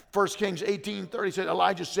life. 1 Kings 18:30 said,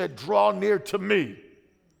 Elijah said, draw near to me.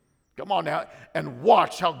 Come on now, and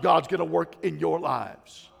watch how God's going to work in your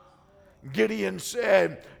lives. Gideon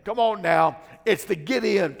said, come on now, it's the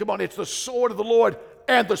Gideon. Come on, it's the sword of the Lord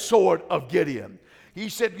and the sword of Gideon. He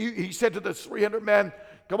said to the 300 men,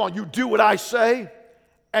 come on, you do what I say,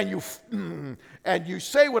 and you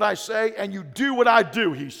say what I say, and you do what I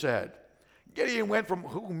do, he said. Gideon went from,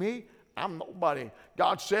 who, me? I'm nobody.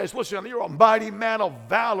 God says, listen, you're a mighty man of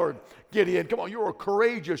valor, Gideon. Come on, you're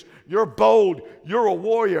courageous. You're bold. You're a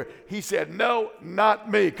warrior. He said, no,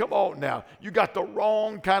 not me. Come on now. You got the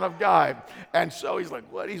wrong kind of guy. And so he's like,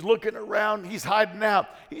 what? He's looking around. He's hiding out.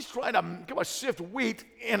 He's trying to sift wheat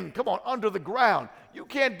under the ground. You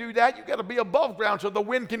can't do that. You got to be above ground so the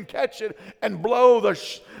wind can catch it and blow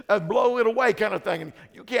it away kind of thing. And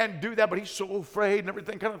you can't do that, but he's so afraid and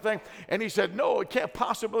everything kind of thing. And he said, no, it can't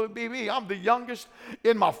possibly be me. I'm the youngest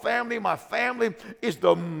in my family. My family is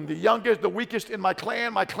the youngest, the weakest in my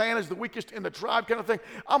clan. My clan is the weakest in the tribe kind of thing.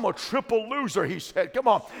 I'm a triple loser, he said. Come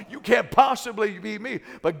on, you can't possibly be me.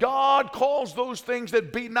 But God calls those things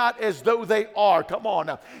that be not as though they are. Come on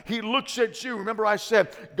now. He looks at you. Remember I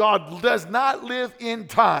said, God does not live in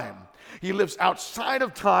time. He lives outside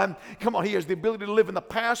of time. Come on, he has the ability to live in the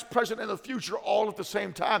past, present, and the future all at the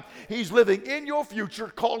same time. He's living in your future,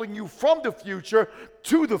 calling you from the future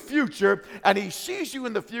to the future, and he sees you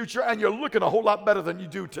in the future, and you're looking a whole lot better than you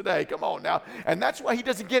do today. Come on now. And that's why he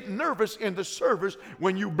doesn't get nervous in the service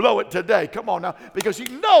when you blow it today. Come on now. Because he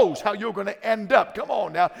knows how you're going to end up. Come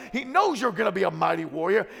on now. He knows you're going to be a mighty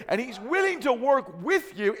warrior, and he's willing to work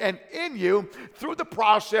with you and in you through the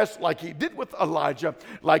process, like he did with Elijah,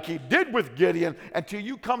 like he did with Gideon, until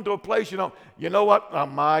you come to a place, you know what? Oh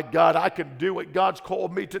my God, I can do what God's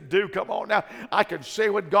called me to do. Come on now. I can say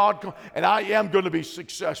what God, and I am going to be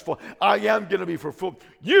successful. I am going to be fulfilled.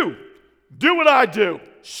 You do what I do.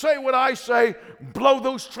 Say what I say. Blow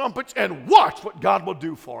those trumpets and watch what God will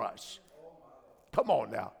do for us. Come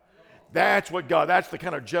on now. That's the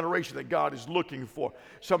kind of generation that God is looking for.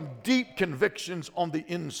 Some deep convictions on the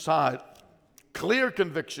inside. Clear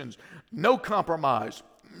convictions. No compromise.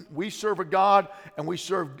 We serve a God and we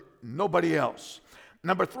serve nobody else.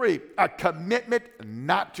 Number 3, a commitment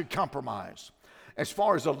not to compromise. As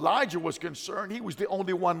far as Elijah was concerned, he was the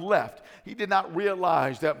only one left. He did not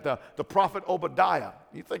realize that the prophet Obadiah,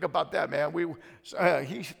 you think about that, man.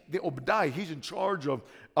 Obadiah, he's in charge of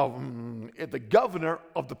the governor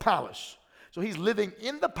of the palace. So he's living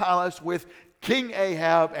in the palace with King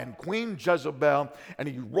Ahab and Queen Jezebel, and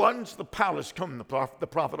he runs the palace, the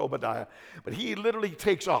prophet Obadiah. But he literally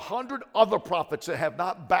takes 100 other prophets that have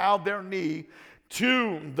not bowed their knee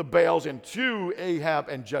to the Baals and to Ahab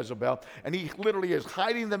and Jezebel, and he literally is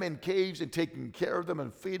hiding them in caves and taking care of them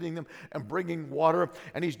and feeding them and bringing water,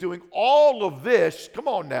 and he's doing all of this, come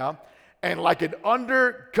on now, and like an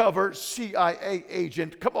undercover CIA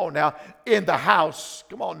agent, come on now, in the house,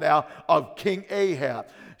 come on now, of King Ahab.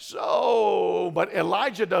 So, but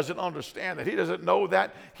Elijah doesn't understand that. He doesn't know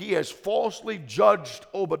that. He has falsely judged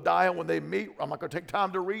Obadiah when they meet. I'm not going to take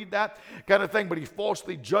time to read that kind of thing, but he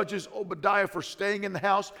falsely judges Obadiah for staying in the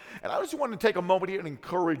house. And I just want to take a moment here and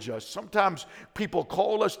encourage us. Sometimes people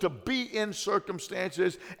call us to be in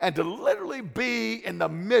circumstances and to literally be in the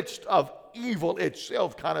midst of evil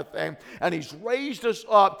itself kind of thing, and he's raised us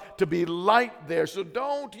up to be light there. So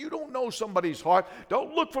you don't know somebody's heart.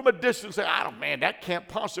 Don't look from a distance and say, man, that can't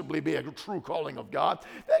possibly be a true calling of God.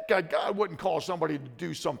 God wouldn't call somebody to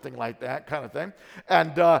do something like that kind of thing.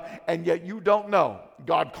 And yet you don't know.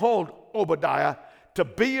 God called Obadiah to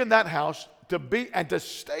be in that house, to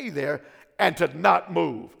stay there and to not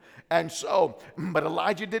move. And so, but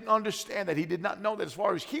Elijah didn't understand that. He did not know that as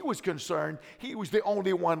far as he was concerned, he was the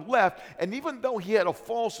only one left. And even though he had a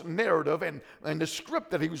false narrative and the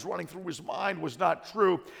script that he was running through his mind was not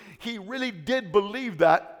true, he really did believe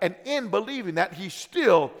that. And in believing that, he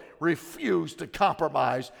still refused to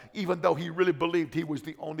compromise, even though he really believed he was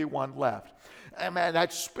the only one left. And man,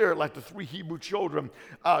 that spirit, like the 3 Hebrew children,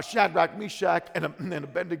 Shadrach, Meshach, and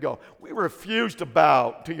Abednego, we refuse to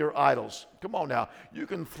bow to your idols. Come on now. You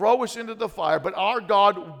can throw us into the fire, but our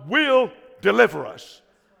God will deliver us.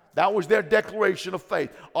 That was their declaration of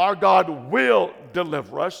faith. Our God will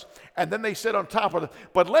deliver us. And then they said on top of it,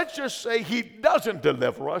 but let's just say he doesn't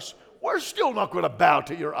deliver us. We're still not going to bow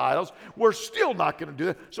to your idols. We're still not going to do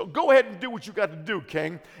that. So go ahead and do what you got to do,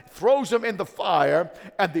 king. Throws them in the fire,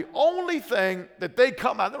 and the only thing that they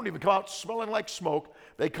come out, they don't even come out smelling like smoke.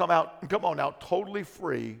 They come out totally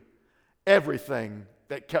free. Everything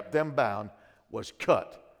that kept them bound was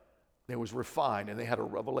cut. It was refined, and they had a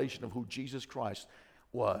revelation of who Jesus Christ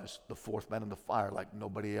was, the 4th man in the fire like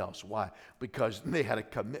nobody else. Why? Because they had a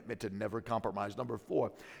commitment to never compromise. Number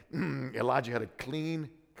 4, Elijah had a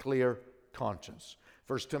clear conscience.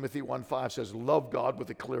 1 Timothy 1:5 says, love God with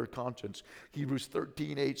a clear conscience. Hebrews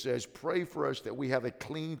 13:8 says, pray for us that we have a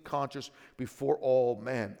clean conscience before all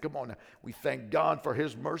men. Come on now. We thank God for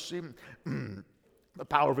his mercy. The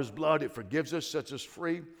power of his blood, it forgives us, sets us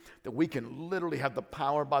free, that we can literally have the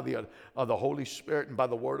power by the Holy Spirit and by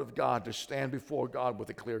the word of God to stand before God with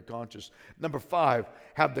a clear conscience. Number 5,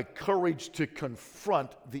 have the courage to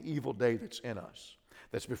confront the evil day that's in us.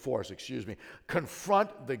 That's before us, confront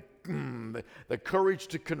the courage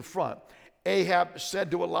to confront. Ahab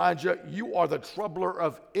said to Elijah, you are the troubler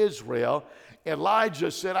of Israel.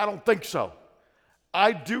 Elijah said, I don't think so.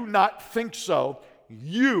 I do not think so.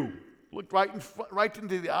 You looked right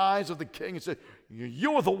into the eyes of the king and said,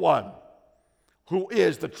 you're the one who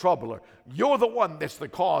is the troubler. You're the one that's the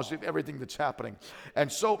cause of everything that's happening.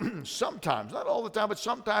 And so sometimes, not all the time, but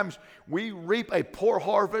sometimes we reap a poor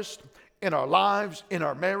harvest in our lives, in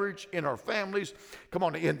our marriage, in our families, come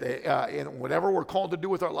on, in whatever we're called to do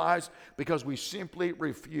with our lives, because we simply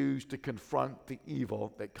refuse to confront the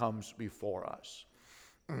evil that comes before us.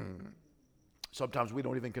 Sometimes we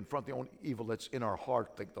don't even confront the own evil that's in our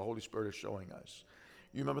heart that the Holy Spirit is showing us.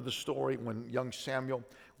 You remember the story when young Samuel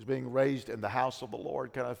was being raised in the house of the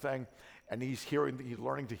Lord kind of thing, and he's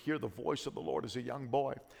learning to hear the voice of the Lord as a young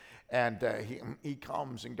boy. And he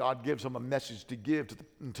comes, and God gives him a message to give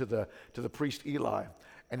to the priest Eli.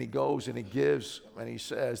 And he goes and he gives, and he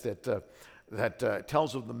says that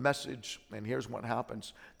tells him the message, and here's what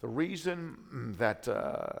happens. The reason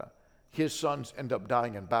that his sons end up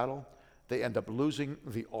dying in battle, they end up losing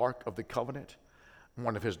the Ark of the Covenant.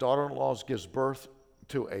 One of his daughter-in-laws gives birth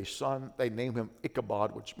to a son. They name him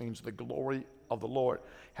Ichabod, which means the glory of the Lord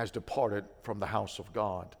has departed from the house of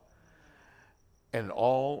God. And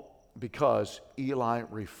all because Eli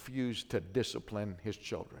refused to discipline his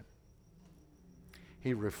children.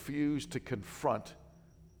 He refused to confront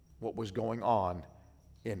what was going on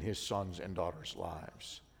in his sons and daughters'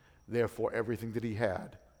 lives. Therefore, everything that he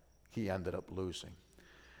had, he ended up losing.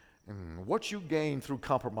 And what you gain through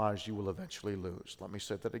compromise, you will eventually lose. Let me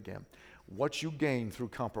say that again. What you gain through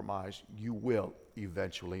compromise, you will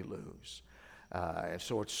eventually lose. And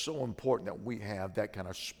so it's so important that we have that kind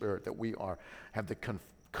of spirit, that we have the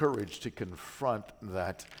courage to confront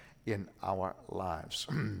that in our lives.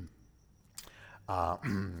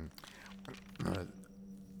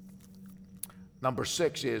 Number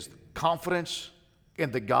 6 is confidence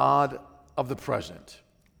in the God of the present.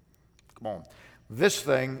 Come on. This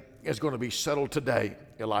thing is going to be settled today,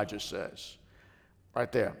 Elijah says.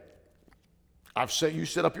 Right there. I've said you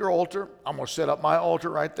set up your altar. I'm going to set up my altar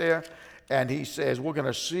right there. And he says, we're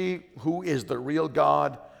going to see who is the real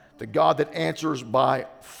God, the God that answers by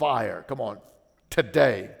fire. Come on.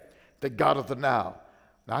 Today. The God of the now.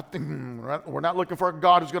 We're not looking for a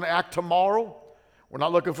God who's going to act tomorrow. We're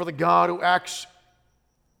not looking for the God who acts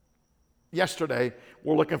yesterday.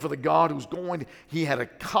 We're looking for the God he had a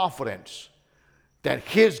confidence that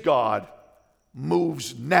his God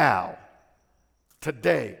moves now,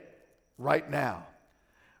 today, right now.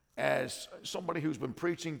 As somebody who's been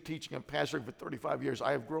preaching, teaching, and pastoring for 35 years,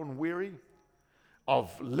 I have grown weary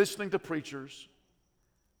of listening to preachers,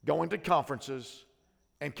 going to conferences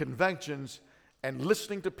and conventions, and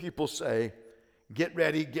listening to people say, get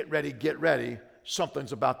ready, get ready, get ready,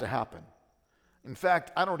 something's about to happen. In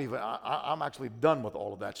fact, I'm actually done with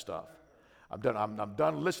all of that stuff. I'm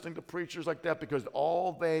done listening to preachers like that, because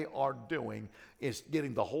all they are doing is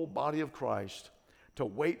getting the whole body of Christ to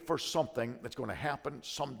wait for something that's going to happen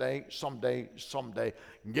someday.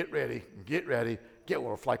 Get ready,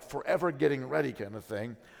 like forever getting ready kind of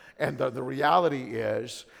thing. And the reality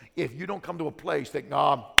is, if you don't come to a place that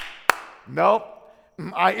God, nope,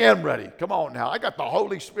 I am ready. Come on now. I got the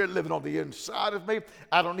Holy Spirit living on the inside of me.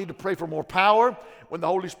 I don't need to pray for more power. When the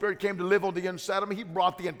Holy Spirit came to live on the inside of me, he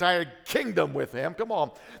brought the entire kingdom with him. Come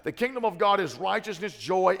on. The kingdom of God is righteousness,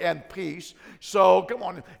 joy, and peace. So, come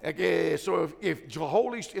on. So if the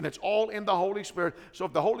Holy, and it's all in the Holy Spirit. So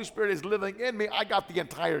if the Holy Spirit is living in me, I got the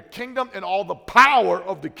entire kingdom, and all the power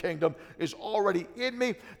of the kingdom is already in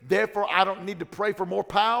me. Therefore, I don't need to pray for more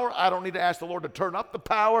power. I don't need to ask the Lord to turn up the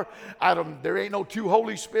power. There ain't no two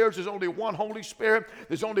Holy Spirits. There's only one Holy Spirit.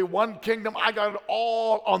 There's only one kingdom. I got it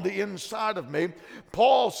all on the inside of me.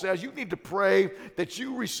 Paul says you need to pray that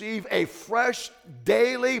you receive a fresh,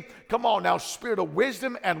 daily, come on now, spirit of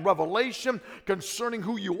wisdom and revelation concerning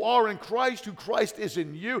who you are in Christ, who Christ is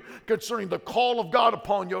in you, concerning the call of God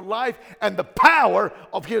upon your life and the power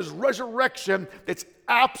of his resurrection that's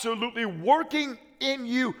absolutely working in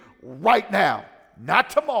you right now.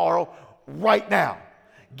 Not tomorrow, right now.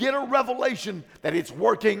 Get a revelation that it's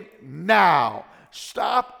working now.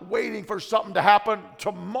 Stop waiting for something to happen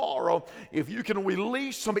tomorrow. If you can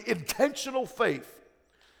release some intentional faith,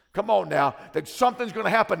 come on now, that something's going to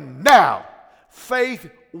happen now. Faith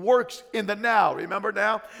works in the now. Remember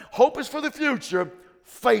now? Hope is for the future.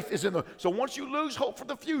 Faith is in the... So once you lose hope for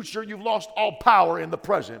the future, you've lost all power in the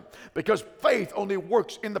present. Because faith only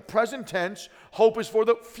works in the present tense. Hope is for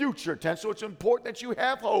the future tense. So it's important that you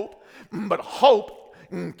have hope. But hope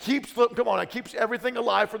keeps everything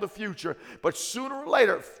alive for the future. But sooner or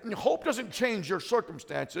later, hope doesn't change your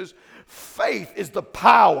circumstances. Faith is the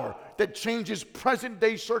power that changes present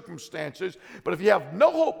day circumstances. But if you have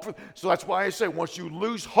no hope, so that's why I say once you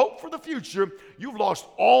lose hope for the future, you've lost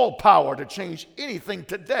all power to change anything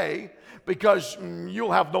today, because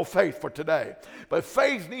you'll have no faith for today. But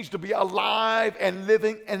faith needs to be alive and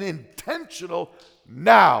living and intentional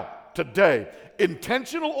now, today.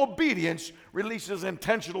 Intentional obedience releases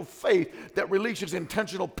intentional faith that releases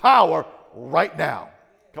intentional power right now.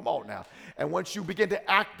 Come on now. And once you begin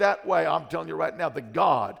to act that way, I'm telling you right now,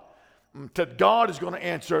 God is going to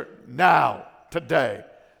answer now, today.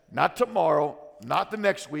 Not tomorrow, not the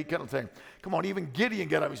next week kind of thing. Come on, even Gideon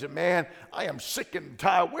got up. He said, man, I am sick and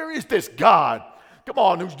tired. Where is this God? Come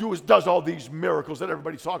on, who does all these miracles that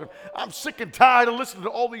everybody's talking. I'm sick and tired of listening to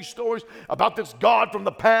all these stories about this God from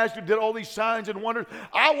the past who did all these signs and wonders.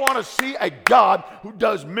 I want to see a God who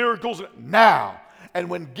does miracles now. And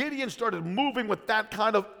when Gideon started moving with that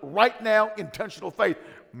kind of right now intentional faith,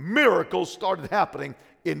 miracles started happening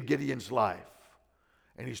in Gideon's life.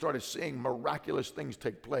 And he started seeing miraculous things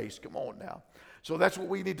take place. Come on now. So that's what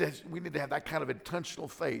we need to have, that kind of intentional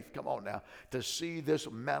faith, come on now, to see this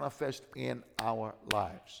manifest in our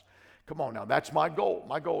lives. Come on now, that's my goal.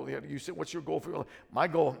 My goal, you said, what's your goal for your life? My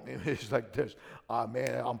goal is like this.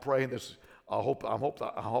 Man, I'm praying this. I hope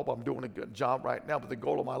I'm doing a good job right now, but the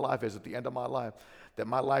goal of my life is at the end of my life, that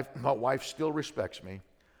my wife still respects me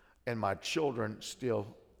and my children still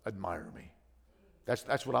admire me.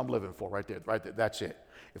 That's what I'm living for right there. That's it.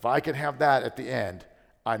 If I can have that at the end,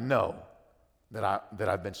 I know that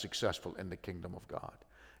I've been successful in the kingdom of God.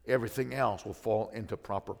 Everything else will fall into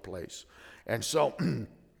proper place. And so,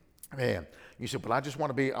 man, you said, but I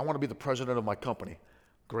want to be the president of my company.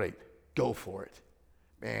 Great, go for it.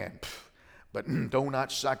 Man, but do not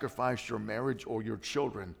sacrifice your marriage or your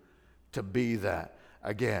children to be that.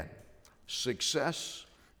 Again, success,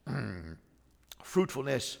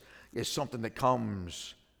 fruitfulness is something that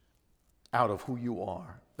comes out of who you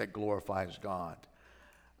are, that glorifies God.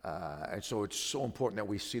 And so it's so important that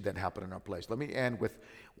we see that happen in our place. Let me end with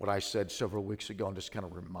what I said several weeks ago and just kind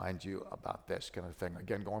of remind you about this kind of thing.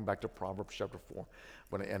 Again, going back to Proverbs chapter 4,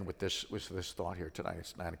 I'm going to end with this thought here tonight.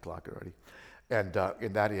 It's 9 o'clock already. And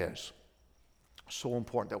that is so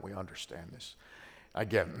important that we understand this.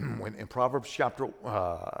 Again, when in Proverbs chapter,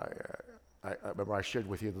 I remember I shared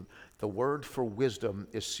with you, the word for wisdom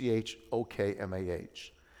is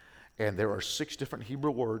Chokmah. And there are 6 different Hebrew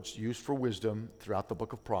words used for wisdom throughout the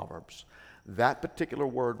book of Proverbs. That particular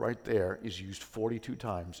word right there is used 42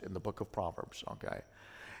 times in the book of Proverbs, okay?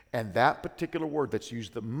 And that particular word that's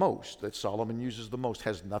used the most, that Solomon uses the most,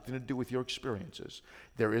 has nothing to do with your experiences.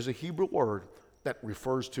 There is a Hebrew word that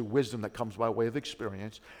refers to wisdom that comes by way of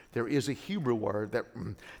experience. There is a Hebrew word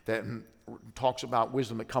that talks about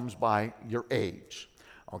wisdom that comes by your age.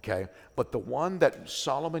 Okay, but the one that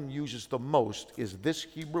Solomon uses the most is this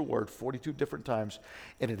Hebrew word 42 different times,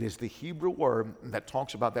 and it is the Hebrew word that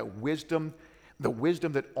talks about that wisdom, the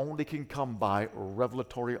wisdom that only can come by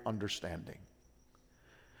revelatory understanding.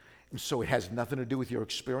 And so it has nothing to do with your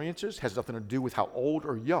experiences, has nothing to do with how old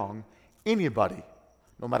or young anybody,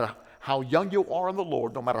 no matter how young you are in the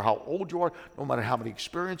Lord, no matter how old you are, no matter how many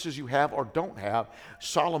experiences you have or don't have,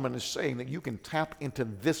 Solomon is saying that you can tap into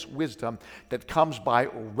this wisdom that comes by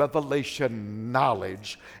revelation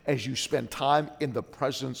knowledge as you spend time in the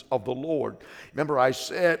presence of the Lord. Remember I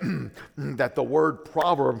said that the word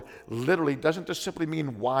proverb literally doesn't just simply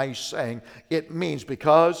mean wise saying. It means,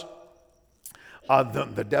 because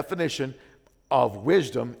the definition of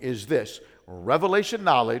wisdom is this: revelation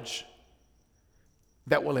knowledge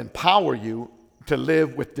that will empower you to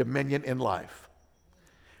live with dominion in life.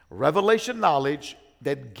 Revelation knowledge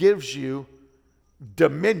that gives you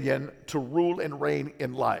dominion to rule and reign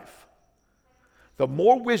in life. The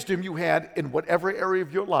more wisdom you had in whatever area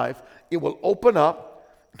of your life, it will open up,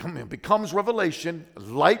 it becomes revelation,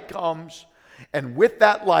 light comes, and with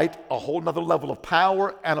that light, a whole nother level of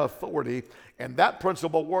power and authority. And that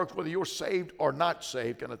principle works whether you're saved or not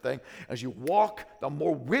saved, kind of thing. As you walk, the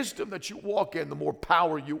more wisdom that you walk in, the more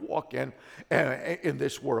power you walk in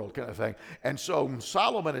this world, kind of thing. And so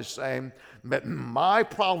Solomon is saying that my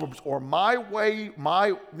proverbs, or my way,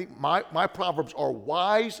 my proverbs are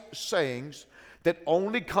wise sayings that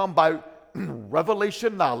only come by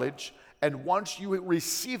revelation knowledge. And once you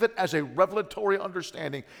receive it as a revelatory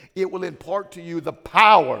understanding, it will impart to you the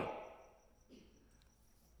power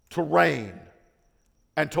to reign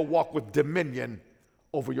and to walk with dominion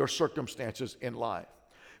over your circumstances in life.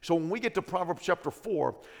 So when we get to Proverbs chapter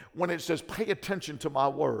 4, when it says, pay attention to my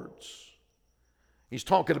words, he's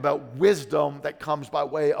talking about wisdom that comes by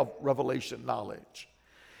way of revelation knowledge.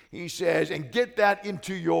 He says, and get that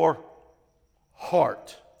into your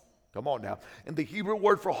heart. Come on now. And the Hebrew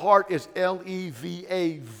word for heart is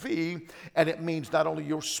L-E-V-A-V, and it means not only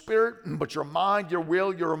your spirit, but your mind, your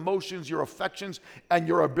will, your emotions, your affections, and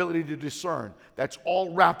your ability to discern. That's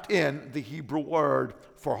all wrapped in the Hebrew word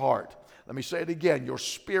for heart. Let me say it again. Your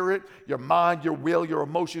spirit, your mind, your will, your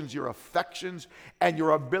emotions, your affections, and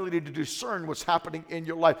your ability to discern what's happening in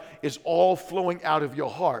your life is all flowing out of your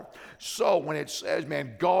heart. So when it says,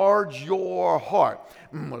 man, guard your heart,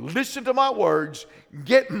 listen to my words,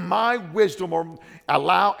 get my wisdom, or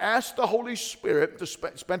ask the Holy Spirit to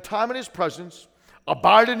spend time in His presence,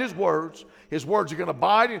 Abide in his words. His words are going to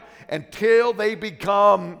abide until they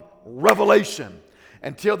become revelation,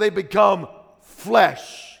 until they become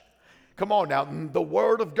flesh. Come on now. The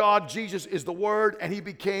Word of God, Jesus is the Word, and he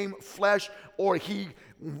became flesh, or he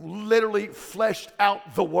literally fleshed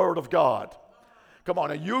out the Word of God. Come on,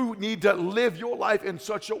 now you need to live your life in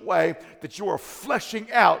such a way that you are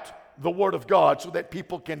fleshing out the Word of God so that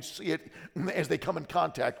people can see it as they come in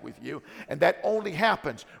contact with you. And that only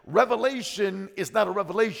happens. Revelation is not a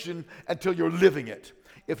revelation until you're living it.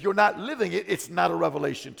 If you're not living it, it's not a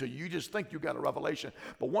revelation to you. You just think you got a revelation.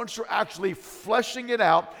 But once you're actually fleshing it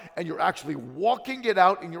out and you're actually walking it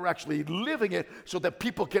out and you're actually living it so that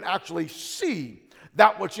people can actually see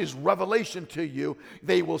that which is revelation to you,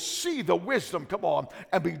 they will see the wisdom, come on,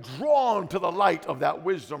 and be drawn to the light of that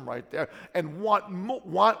wisdom right there and want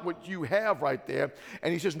what you have right there.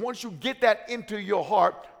 And he says, once you get that into your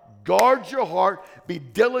heart, guard your heart, be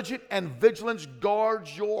diligent and vigilant, guard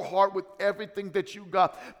your heart with everything that you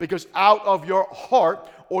got, because out of your heart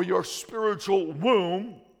or your spiritual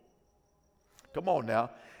womb, come on now,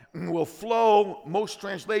 will flow, most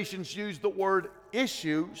translations use the word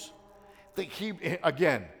issues.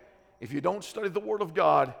 Again, if you don't study the Word of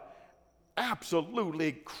God,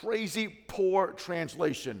 absolutely crazy poor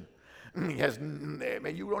translation.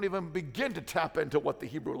 You don't even begin to tap into what the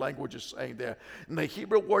Hebrew language is saying there. And the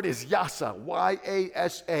Hebrew word is yasa,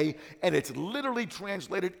 Y-A-S-A, and it's literally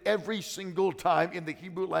translated every single time in the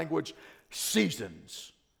Hebrew language,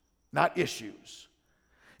 seasons, not issues.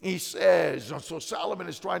 He says, so Solomon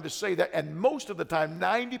is trying to say that, and most of the time,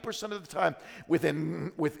 90% of the time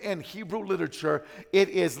within Hebrew literature, it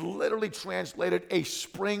is literally translated a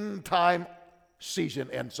springtime season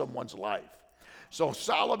in someone's life. So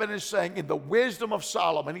Solomon is saying, in the wisdom of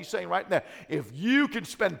Solomon, he's saying right now, if you can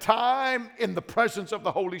spend time in the presence of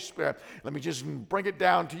the Holy Spirit, let me just bring it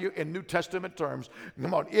down to you in New Testament terms.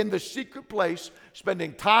 Come on, in the secret place,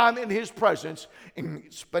 spending time in his presence, in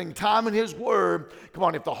spending time in his word. Come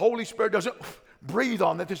on, if the Holy Spirit doesn't breathe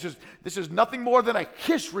on that, this is nothing more than a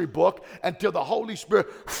history book until the Holy Spirit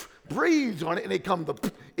breathes on it, and it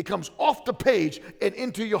comes off the page and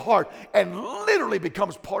into your heart and literally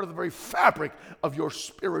becomes part of the very fabric of your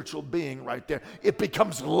spiritual being right there. It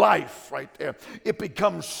becomes life right there. It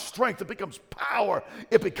becomes strength. It becomes power.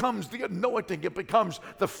 It becomes the anointing. It becomes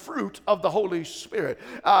the fruit of the Holy Spirit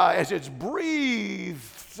as it's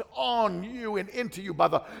breathed on you and into you by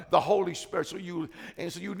the Holy Spirit. So you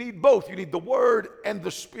need both. You need the Word and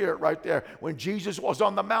the Spirit right there. When Jesus was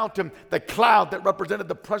on the mountain, the cloud that represented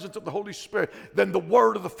the presence of the Holy Spirit, then the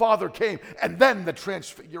Word of the Father came, and then the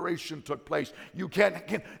transfiguration took place.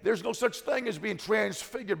 There's no such thing as being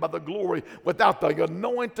transfigured by the glory without the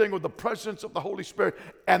anointing or the presence of the Holy Spirit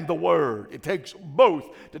and the Word. It takes both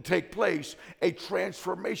to take place, a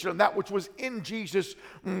transformation. And that which was in Jesus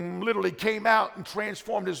literally came out and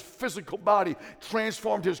transformed his physical body,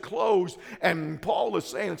 transformed his clothes. And Paul is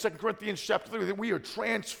saying in 2 Corinthians chapter 3 that we are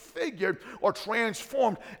transfigured or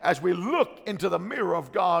transformed as we look into the mirror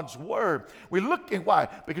of God's Word. We look in why?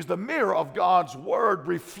 Because the mirror of God's Word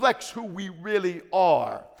reflects who we really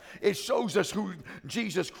are. It shows us who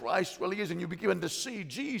Jesus Christ really is, and you begin to see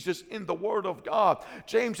Jesus in the Word of God.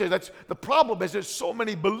 James says that's the problem is that so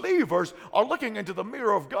many believers are looking into the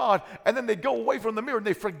mirror of God, and then they go away from the mirror and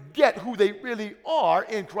they forget who they really are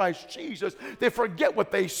in Christ Jesus. They forget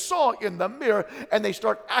what they saw in the mirror, and they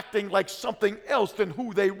start acting like something else than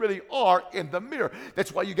who they really are in the mirror.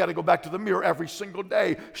 That's why you got to go back to the mirror every single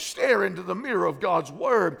day. Stare into the mirror of God's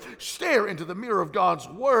Word. Stare into the mirror of God's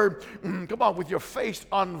Word. Come on, with your face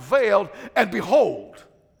unveiled, and behold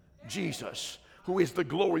Jesus, who is the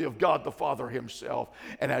glory of God the Father himself.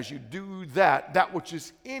 And as you do that, that which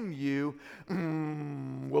is in you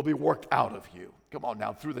will be worked out of you. Come on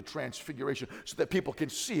now, through the transfiguration, so that people can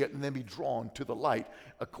see it and then be drawn to the light,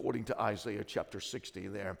 according to Isaiah chapter 60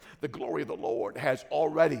 there. The glory of the Lord has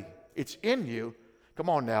already, it's in you. Come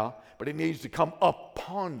on now, but it needs to come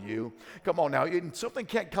upon you. Come on now, something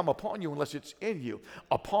can't come upon you unless it's in you.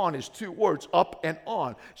 Upon is two words, up and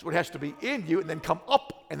on. So it has to be in you and then come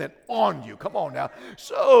up and then on you. Come on now.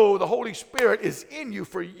 So the Holy Spirit is in you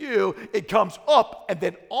for you. It comes up and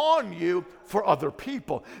then on you for other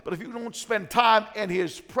people. But if you don't spend time in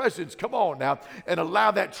his presence, come on now, and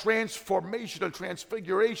allow that transformation and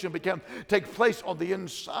transfiguration take place on the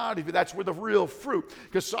inside of you, that's where the real fruit.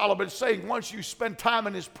 Because Solomon's saying once you spend time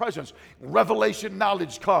in his presence, revelation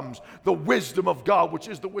knowledge comes. The wisdom of God, which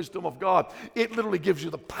is the wisdom of God. It literally gives you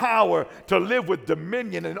the power to live with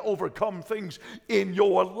dominion and overcome things in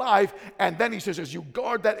your life. And then he says, as you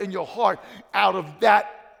guard that in your heart, out of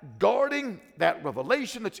that guarding, that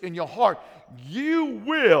revelation that's in your heart, you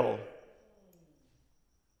will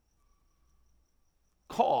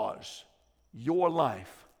cause your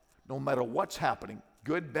life, no matter what's happening,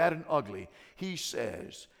 good, bad, and ugly, he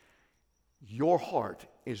says, your heart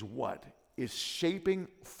is what? Is shaping,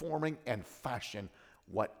 forming, and fashion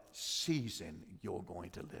what season you're going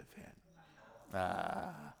to live in.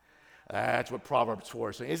 That's what Proverbs 4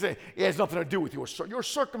 is saying. It has nothing to do with your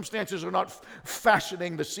circumstances are not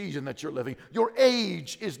fashioning the season that you're living. Your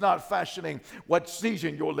age is not fashioning what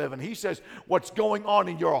season you're living. He says what's going on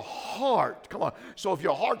in your heart. Come on. So if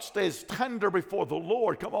your heart stays tender before the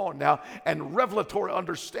Lord, come on now, and revelatory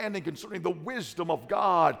understanding concerning the wisdom of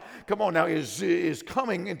God, come on now, is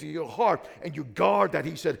coming into your heart, and you guard that.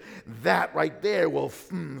 He said that right there will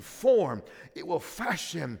form. It will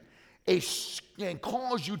fashion and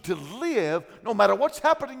cause you to live, no matter what's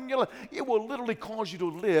happening in your life, it will literally cause you to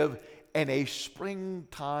live in a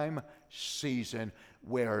springtime season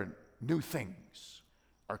where new things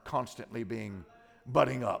are constantly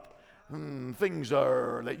budding up. Things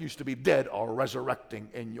that used to be dead are resurrecting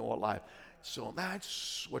in your life. So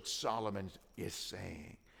that's what Solomon is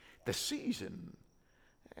saying. The season,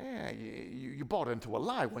 you bought into a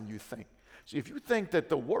lie when you think. See, if you think that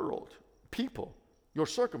the world, people, your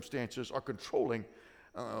circumstances are controlling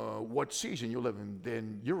what season you live in,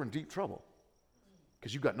 then you're in deep trouble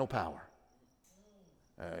because you've got no power.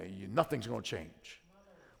 Nothing's going to change.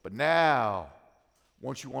 But now,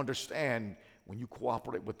 once you understand, when you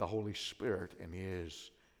cooperate with the Holy Spirit and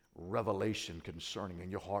His revelation concerning, and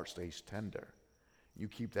your heart stays tender, you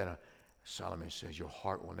keep that. Solomon says your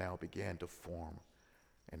heart will now begin to form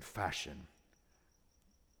and fashion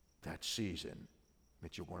that season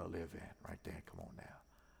that you're going to live in right there. Come on now.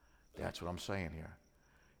 That's what I'm saying here.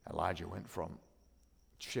 Elijah went from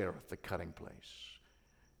Cherith, the cutting place,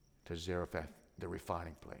 to Zarephath, the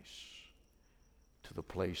refining place, to the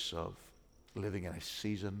place of living in a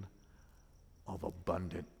season of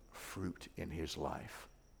abundant fruit in his life.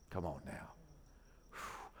 Come on now.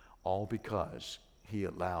 All because he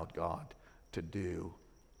allowed God to do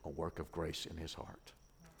a work of grace in his heart.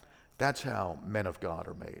 That's how men of God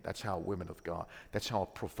are made. That's how women of God. That's how a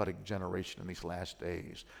prophetic generation in these last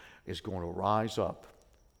days is going to rise up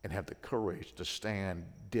and have the courage to stand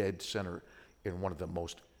dead center in one of the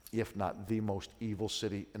most, if not the most evil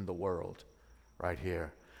city in the world, right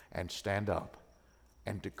here, and stand up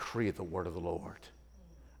and decree the word of the Lord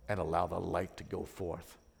and allow the light to go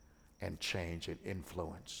forth and change and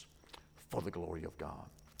influence for the glory of God.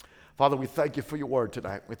 Father, we thank you for your word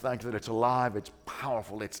tonight. We thank you that it's alive, it's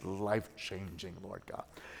powerful, it's life-changing, Lord God.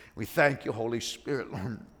 We thank you, Holy Spirit,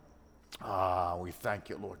 Lord. We thank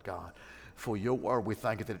you, Lord God, for your word. We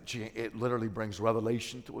thank you that it literally brings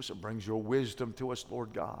revelation to us. It brings your wisdom to us,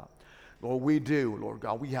 Lord God. Lord, we do, Lord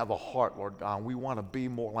God. We have a heart, Lord God. We want to be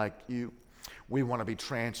more like you. We want to be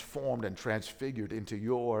transformed and transfigured into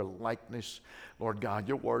your likeness. Lord God,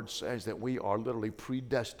 your word says that we are literally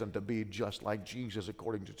predestined to be just like Jesus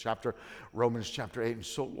according to Romans chapter 8. And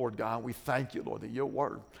so, Lord God, we thank you, Lord, that your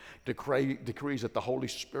word decrees that the Holy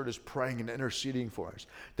Spirit is praying and interceding for us,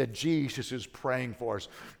 that Jesus is praying for us,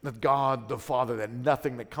 that God the Father, that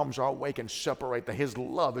nothing that comes our way can separate, that his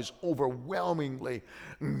love is overwhelmingly,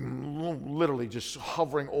 literally just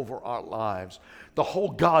hovering over our lives. The whole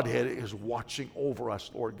Godhead is watching over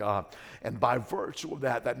us, Lord God. And by virtue of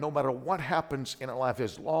that no matter what happens in our life,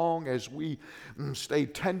 as long as we stay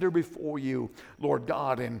tender before you, Lord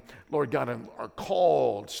God, and are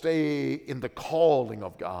called, stay in the calling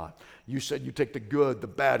of God. You said you take the good, the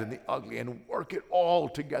bad, and the ugly and work it all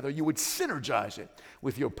together. You would synergize it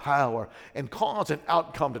with your power and cause an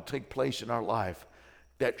outcome to take place in our life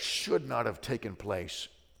that should not have taken place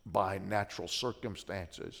by natural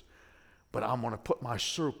circumstances. But I'm going to put my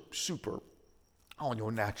super on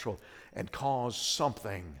your natural and cause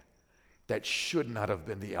something that should not have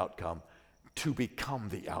been the outcome to become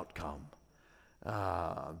the outcome.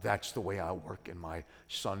 That's the way I work in my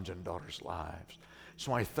sons and daughters' lives.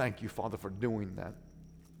 So I thank you, Father, for doing that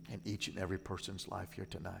in each and every person's life here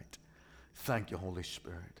tonight. Thank you, Holy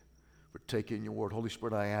Spirit, for taking your word. Holy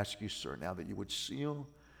Spirit, I ask you, sir, now that you would seal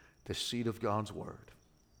the seed of God's word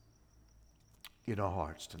in our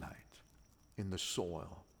hearts tonight, in the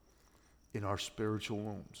soil, in our spiritual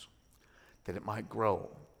wombs, that it might grow,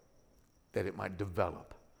 that it might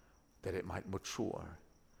develop, that it might mature,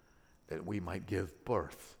 that we might give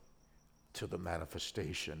birth to the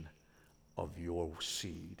manifestation of your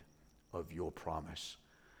seed, of your promise,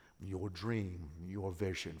 your dream, your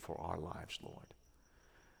vision for our lives, Lord.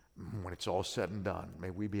 When it's all said and done, may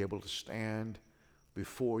we be able to stand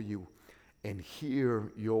before you and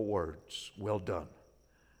hear your words. Well done,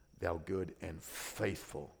 thou good and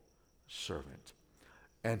faithful servant.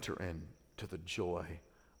 Enter into the joy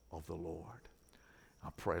of the Lord. I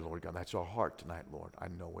pray, Lord God, that's our heart tonight, Lord. I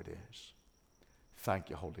know it is. Thank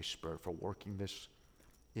you, Holy Spirit, for working this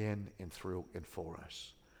in and through and for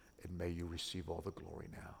us. And may you receive all the glory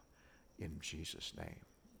now. In Jesus' name.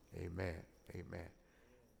 Amen. Amen.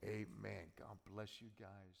 Amen. God bless you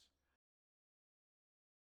guys.